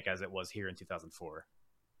organic as it was here in 2004.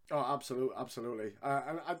 Oh, absolutely.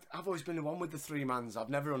 And I've always been the one with the three mans. I've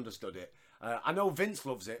never understood it. I know Vince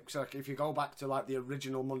loves it, because like, if you go back to like the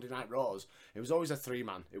original Monday Night Raws, it was always a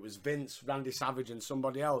three-man. It was Vince, Randy Savage, and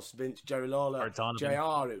somebody else. Vince, Jerry Lawler, JR.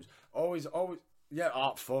 It was always, yeah.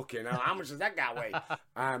 Oh, fucking hell! How much does that guy weigh?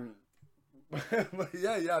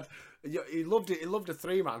 Yeah. He loved it. He loved a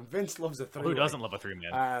three-man. Vince loves a three-man. Who doesn't love a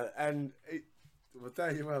three-man? Well,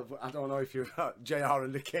 there you will. I don't know if you're JR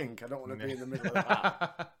and the King. I don't want to be in the middle of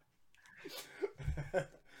that.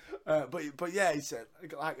 But yeah, he said,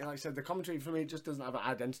 like I said, the commentary for me just doesn't have an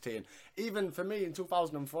identity. And even for me in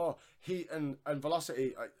 2004, Heat and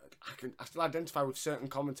Velocity, I still identify with certain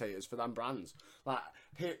commentators for them brands. Like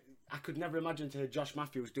I could never imagine to hear Josh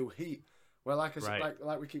Matthews do Heat. Well, like I said,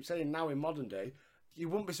 like we keep saying now in modern day, you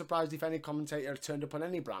wouldn't be surprised if any commentator turned up on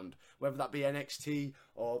any brand, whether that be NXT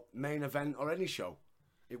or Main Event or any show.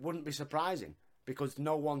 It wouldn't be surprising because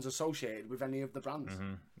no one's associated with any of the brands.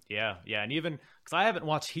 Mm-hmm. Yeah, and even because I haven't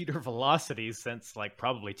watched Heat or Velocity since like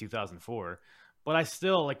probably 2004, but I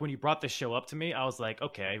still like when you brought this show up to me, I was like,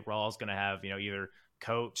 okay, Raw's gonna have either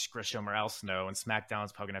Coach, Grisham, or Al Snow, and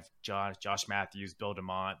SmackDown's probably gonna have Josh Matthews, Bill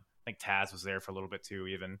DeMott. I think Taz was there for a little bit too,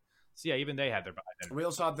 even. So yeah, even they had their. We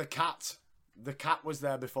also had the Cat. The Cat was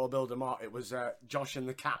there before Bill DeMott. It was Josh and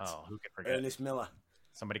the Cat. Oh, who could forget? Ernest Miller.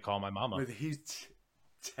 Somebody call my mama. With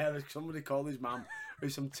somebody called his mum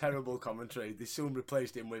with some terrible commentary. They soon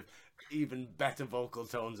replaced him with even better vocal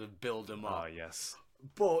tones of Bill DeMott. Oh, yes.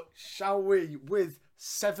 But shall we, with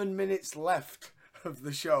 7 minutes left of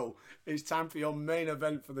the show, it's time for your main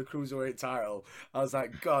event for the Cruiserweight title. I was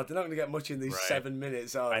like, God, they're not going to get much in these 7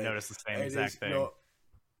 minutes, are they? I noticed the same exact thing.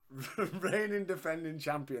 Reigning defending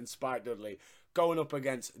champion Spike Dudley going up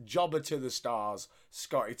against Jobber to the Stars,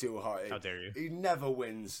 Scotty 2 Hotty. How dare you? He never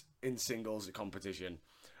wins in singles competition.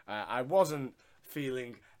 I wasn't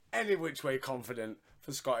feeling any which way confident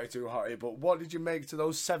for Scotty 2 Hotty, but what did you make to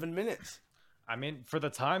those 7 minutes? I mean, for the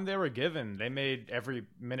time they were given, they made every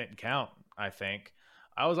minute count, I think.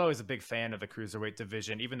 I was always a big fan of the Cruiserweight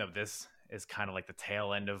division, even though this is kind of like the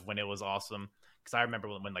tail end of when it was awesome. Because I remember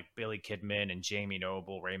when like Billy Kidman and Jamie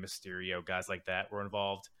Noble, Rey Mysterio, guys like that were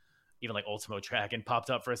involved. Even like Ultimo Dragon popped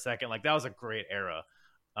up for a second. Like that was a great era.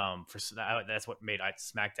 That's what made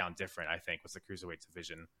SmackDown different, I think, was the Cruiserweight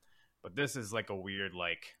division. But this is like a weird,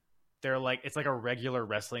 like it's like a regular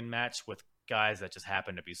wrestling match with guys that just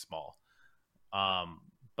happen to be small.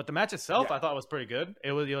 But the match itself, I thought was pretty good.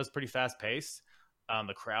 It was pretty fast paced.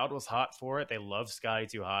 The crowd was hot for it. They loved Scotty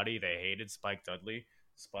 2 Hotty. They hated Spike Dudley.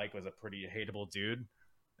 Spike was a pretty hateable dude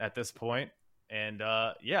at this point. And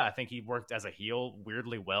I think he worked as a heel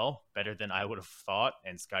weirdly well, better than I would have thought.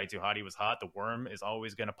 And Scotty 2 Hotty was hot. The worm is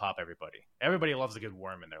always going to pop everybody. Everybody loves a good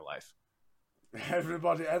worm in their life.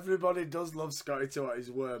 Everybody does love Scotty 2 Hotty's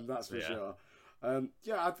worm, that's for sure.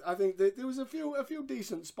 I think there was a few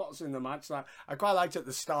decent spots in the match. Like I quite liked at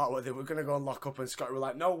the start where they were going to go and lock up, and Scotty were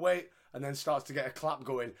like, "No, wait," and then starts to get a clap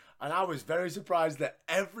going. And I was very surprised that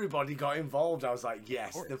everybody got involved. I was like,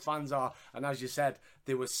 "Yes, the fans are." And as you said,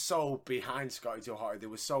 they were so behind Scotty 2 Hotty. They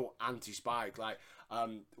were so anti-Spike. Like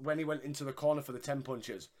when he went into the corner for the 10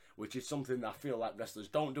 punches, which is something that I feel like wrestlers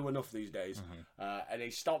don't do enough these days. And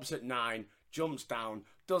he stops at 9. Jumps down,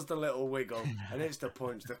 does the little wiggle, and hits the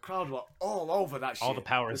punch. The crowd were all over that shit. All the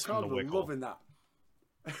powers from the wiggle. Loving that.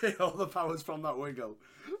 All the powers from that wiggle.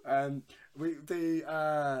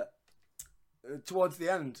 Towards the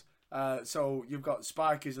end, so you've got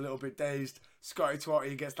Spike is a little bit dazed. Scotty 2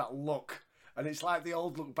 Hotty gets that look, and it's like the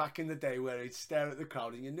old look back in the day where he'd stare at the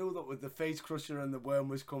crowd, and you knew that with the face crusher and the worm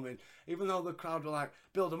was coming, even though the crowd were like,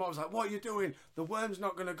 Bill DeMott was like, "What are you doing? The worm's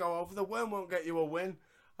not going to go over. The worm won't get you a win."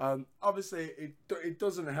 Obviously, it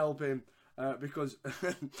doesn't help him because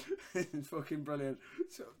it's fucking brilliant.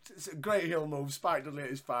 So, it's a great heel move. Spike Dudley at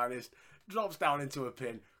his finest. Drops down into a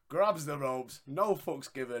pin. Grabs the ropes. No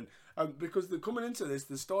fucks given. Because coming into this,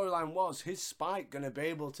 the storyline was, is Spike going to be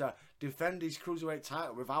able to defend his Cruiserweight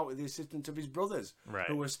title without the assistance of his brothers,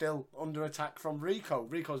 who were still under attack from Rico.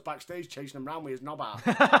 Rico's backstage chasing him around with his knob out.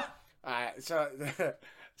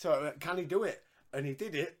 So can he do it? And he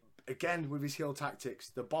did it. Again, with his heel tactics,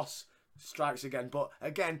 the boss strikes again. But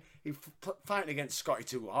again, he's fighting against Scotty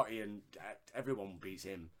 2 Hotty, and everyone beats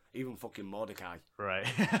him, even fucking Mordecai. Right.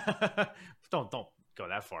 Don't go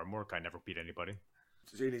that far. Mordecai never beat anybody.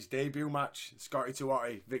 In his debut match, Scotty 2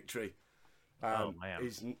 Hotty victory.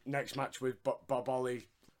 His next match with Bob Ollie,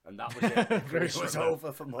 and that was it. It was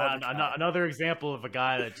over for Mordecai. Another example of a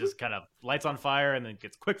guy that just kind of lights on fire and then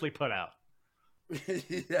gets quickly put out.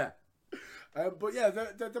 Yeah. But yeah,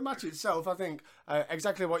 the match itself, I think,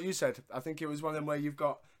 exactly what you said. I think it was one of them where you've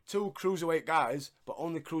got two cruiserweight guys, but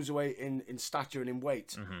only cruiserweight in stature and in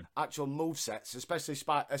weight. Actual movesets, especially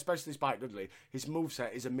Spike Dudley, his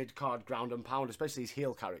moveset is a mid-card ground and pound, especially his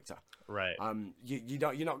heel character. Right.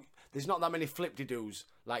 There's not that many flip-de-doos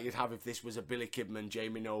like you'd have if this was a Billy Kidman,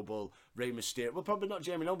 Jamie Noble, Rey Mysterio. Well, probably not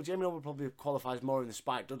Jamie Noble. Jamie Noble probably qualifies more in the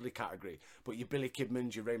Spike Dudley category. But your Billy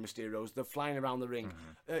Kidmans, your Rey Mysterios, they're flying around the ring.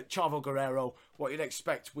 Chavo Guerrero, what you'd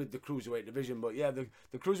expect with the Cruiserweight division. But yeah, the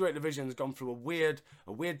Cruiserweight division has gone through a weird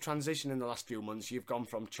transition in the last few months. You've gone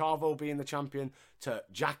from Chavo being the champion to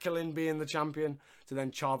Jacqueline being the champion to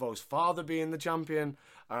then Chavo's father being the champion.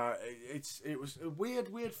 It was a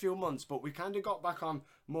weird few months, but we kind of got back on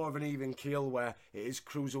more of an even keel where it is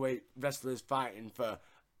cruiserweight wrestlers fighting for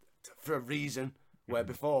a reason, where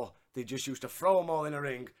before they just used to throw them all in a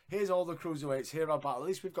ring. Here's all the cruiserweights, here our battle. At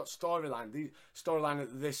least we've got storyline. The storyline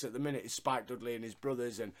at the minute is Spike Dudley and his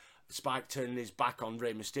brothers, and Spike turning his back on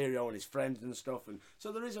Rey Mysterio and his friends and stuff. And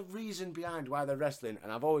so there is a reason behind why they're wrestling,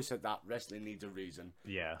 and I've always said that wrestling needs a reason.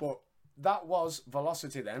 Yeah. But that was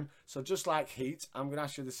Velocity then. So just like Heat, I'm going to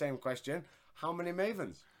ask you the same question. How many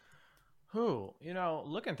Mavens?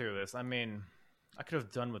 Looking through this, I mean, I could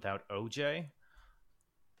have done without OJ.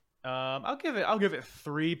 I'll give it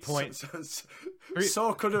 3 points.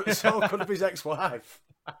 So could have his ex-wife.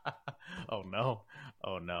 Oh no.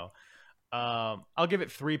 I'll give it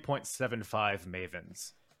 3.75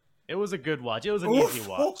 Mavens. It was a good watch. It was an easy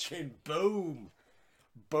watch. Fucking boom.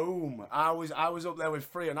 I was up there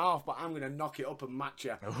with 3.5, but I'm going to knock it up and match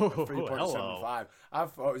you at 3.75. I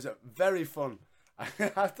thought it was very fun.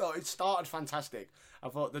 I thought it started fantastic. I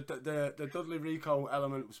thought the Dudley Rico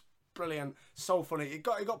element was brilliant, so funny. It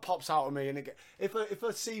got pops out of me, and if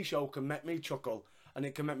a C show can make me chuckle and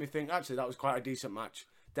it can make me think actually that was quite a decent match,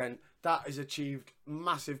 then that is achieved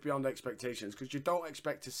massive beyond expectations, because you don't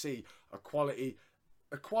expect to see a quality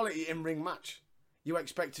in ring match. You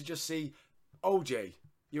expect to just see OJ.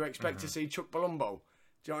 You expect to see Chuck Palumbo.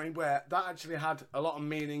 Do you know what I mean? Where that actually had a lot of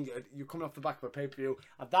meaning. You're coming off the back of a pay-per-view,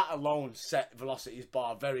 and that alone set Velocity's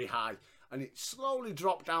bar very high. And it slowly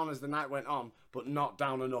dropped down as the night went on, but not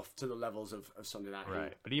down enough to the levels of Sunday Night Heat.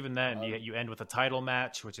 Right. But even then, you end with a title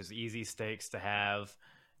match, which is easy stakes to have.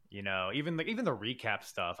 Even the recap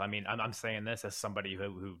stuff. I mean, I'm saying this as somebody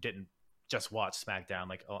who didn't just watch SmackDown,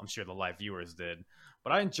 like I'm sure the live viewers did.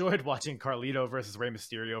 But I enjoyed watching Carlito versus Rey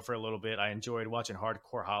Mysterio for a little bit. I enjoyed watching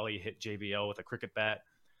Hardcore Holly hit JBL with a cricket bat.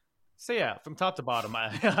 So yeah, from top to bottom,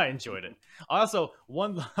 I enjoyed it. Also,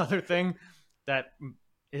 one other thing that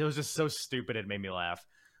it was just so stupid it made me laugh.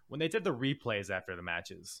 When they did the replays after the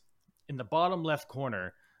matches, in the bottom left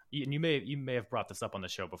corner, and you may have brought this up on the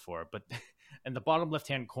show before, but in the bottom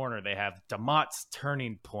left-hand corner, they have DeMott's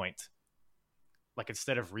turning point. Like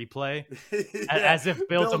instead of replay, as if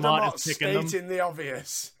Bill DeMott is picking them. Stating the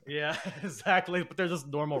obvious. Yeah, exactly. But they're just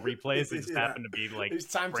normal replays. They just happen to be like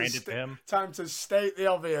branded to him. Time to state the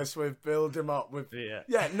obvious with Bill DeMott.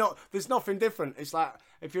 There's nothing different. It's like,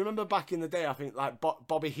 if you remember back in the day, I think like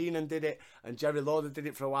Bobby Heenan did it and Jerry Lawler did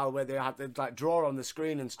it for a while, where they had to like draw on the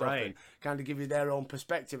screen and stuff, and kind of give you their own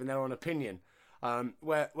perspective and their own opinion.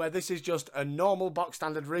 Where this is just a normal box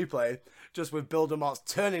standard replay, just with Bill DeMott's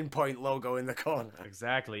turning point logo in the corner.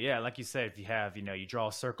 Exactly, yeah. Like you said, if you have, you draw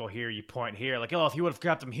a circle here, you point here. Like, if you would have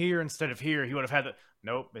grabbed him here instead of here, he would have had the...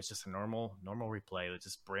 Nope, it's just a normal replay that's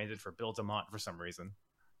just branded for Bill DeMott for some reason.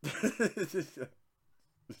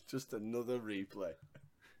 Just another replay.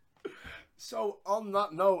 So, on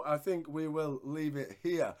that note, I think we will leave it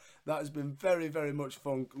here. That has been very, very much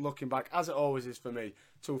fun looking back, as it always is for me,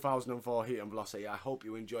 2004 Heat and Velocity. I hope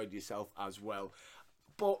you enjoyed yourself as well.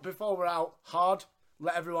 But before we're out,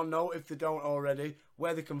 let everyone know, if they don't already,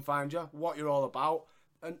 where they can find you, what you're all about,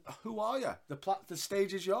 and who are you? The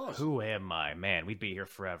stage is yours. Who am I? Man, we'd be here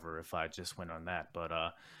forever if I just went on that. But,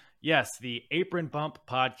 yes, the Apron Bump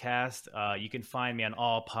podcast. You can find me on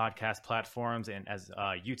all podcast platforms and as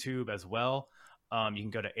YouTube as well. You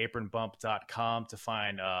can go to apronbump.com to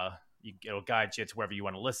find, it'll guide you to wherever you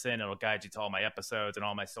want to listen. It'll guide you to all my episodes and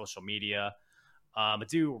all my social media. I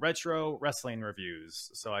do retro wrestling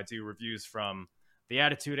reviews. So I do reviews from the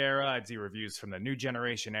Attitude Era. I do reviews from the New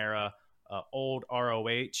Generation Era, old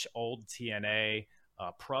ROH, old TNA,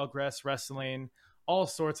 Progress Wrestling, all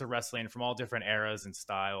sorts of wrestling from all different eras and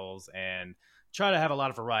styles, and try to have a lot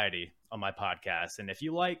of variety on my podcast. And if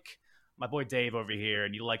you like my boy Dave over here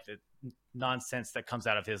and you like the nonsense that comes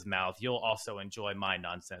out of his mouth, you'll also enjoy my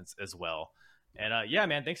nonsense as well. And yeah,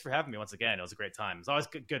 man, thanks for having me once again. It was a great time. It's always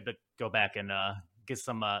good to go back and get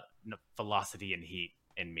some velocity and heat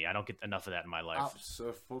in me. I don't get enough of that in my life.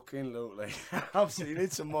 Absolutely. Absolutely. You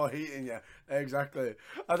need some more heat in you. Exactly.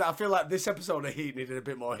 I feel like this episode of Heat needed a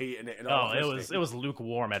bit more heat in it. It was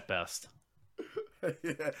lukewarm at best.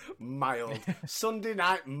 Yeah, mild. Sunday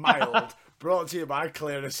night mild. Brought to you by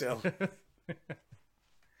Clearasil.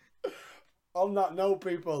 On that note,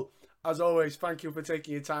 people, as always, thank you for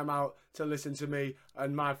taking your time out to listen to me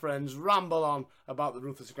and my friends ramble on about the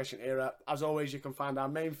Ruthless Aggression era. As always, you can find our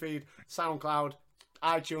main feed, SoundCloud,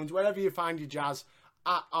 iTunes, wherever you find your jazz,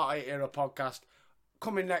 at R8 Era Podcast.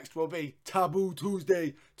 Coming next will be Taboo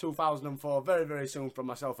Tuesday 2004, very, very soon from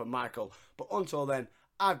myself and Michael. But until then,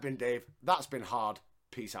 I've been Dave. That's been hard.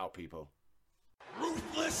 Peace out, people.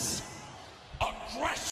 Ruthless aggression.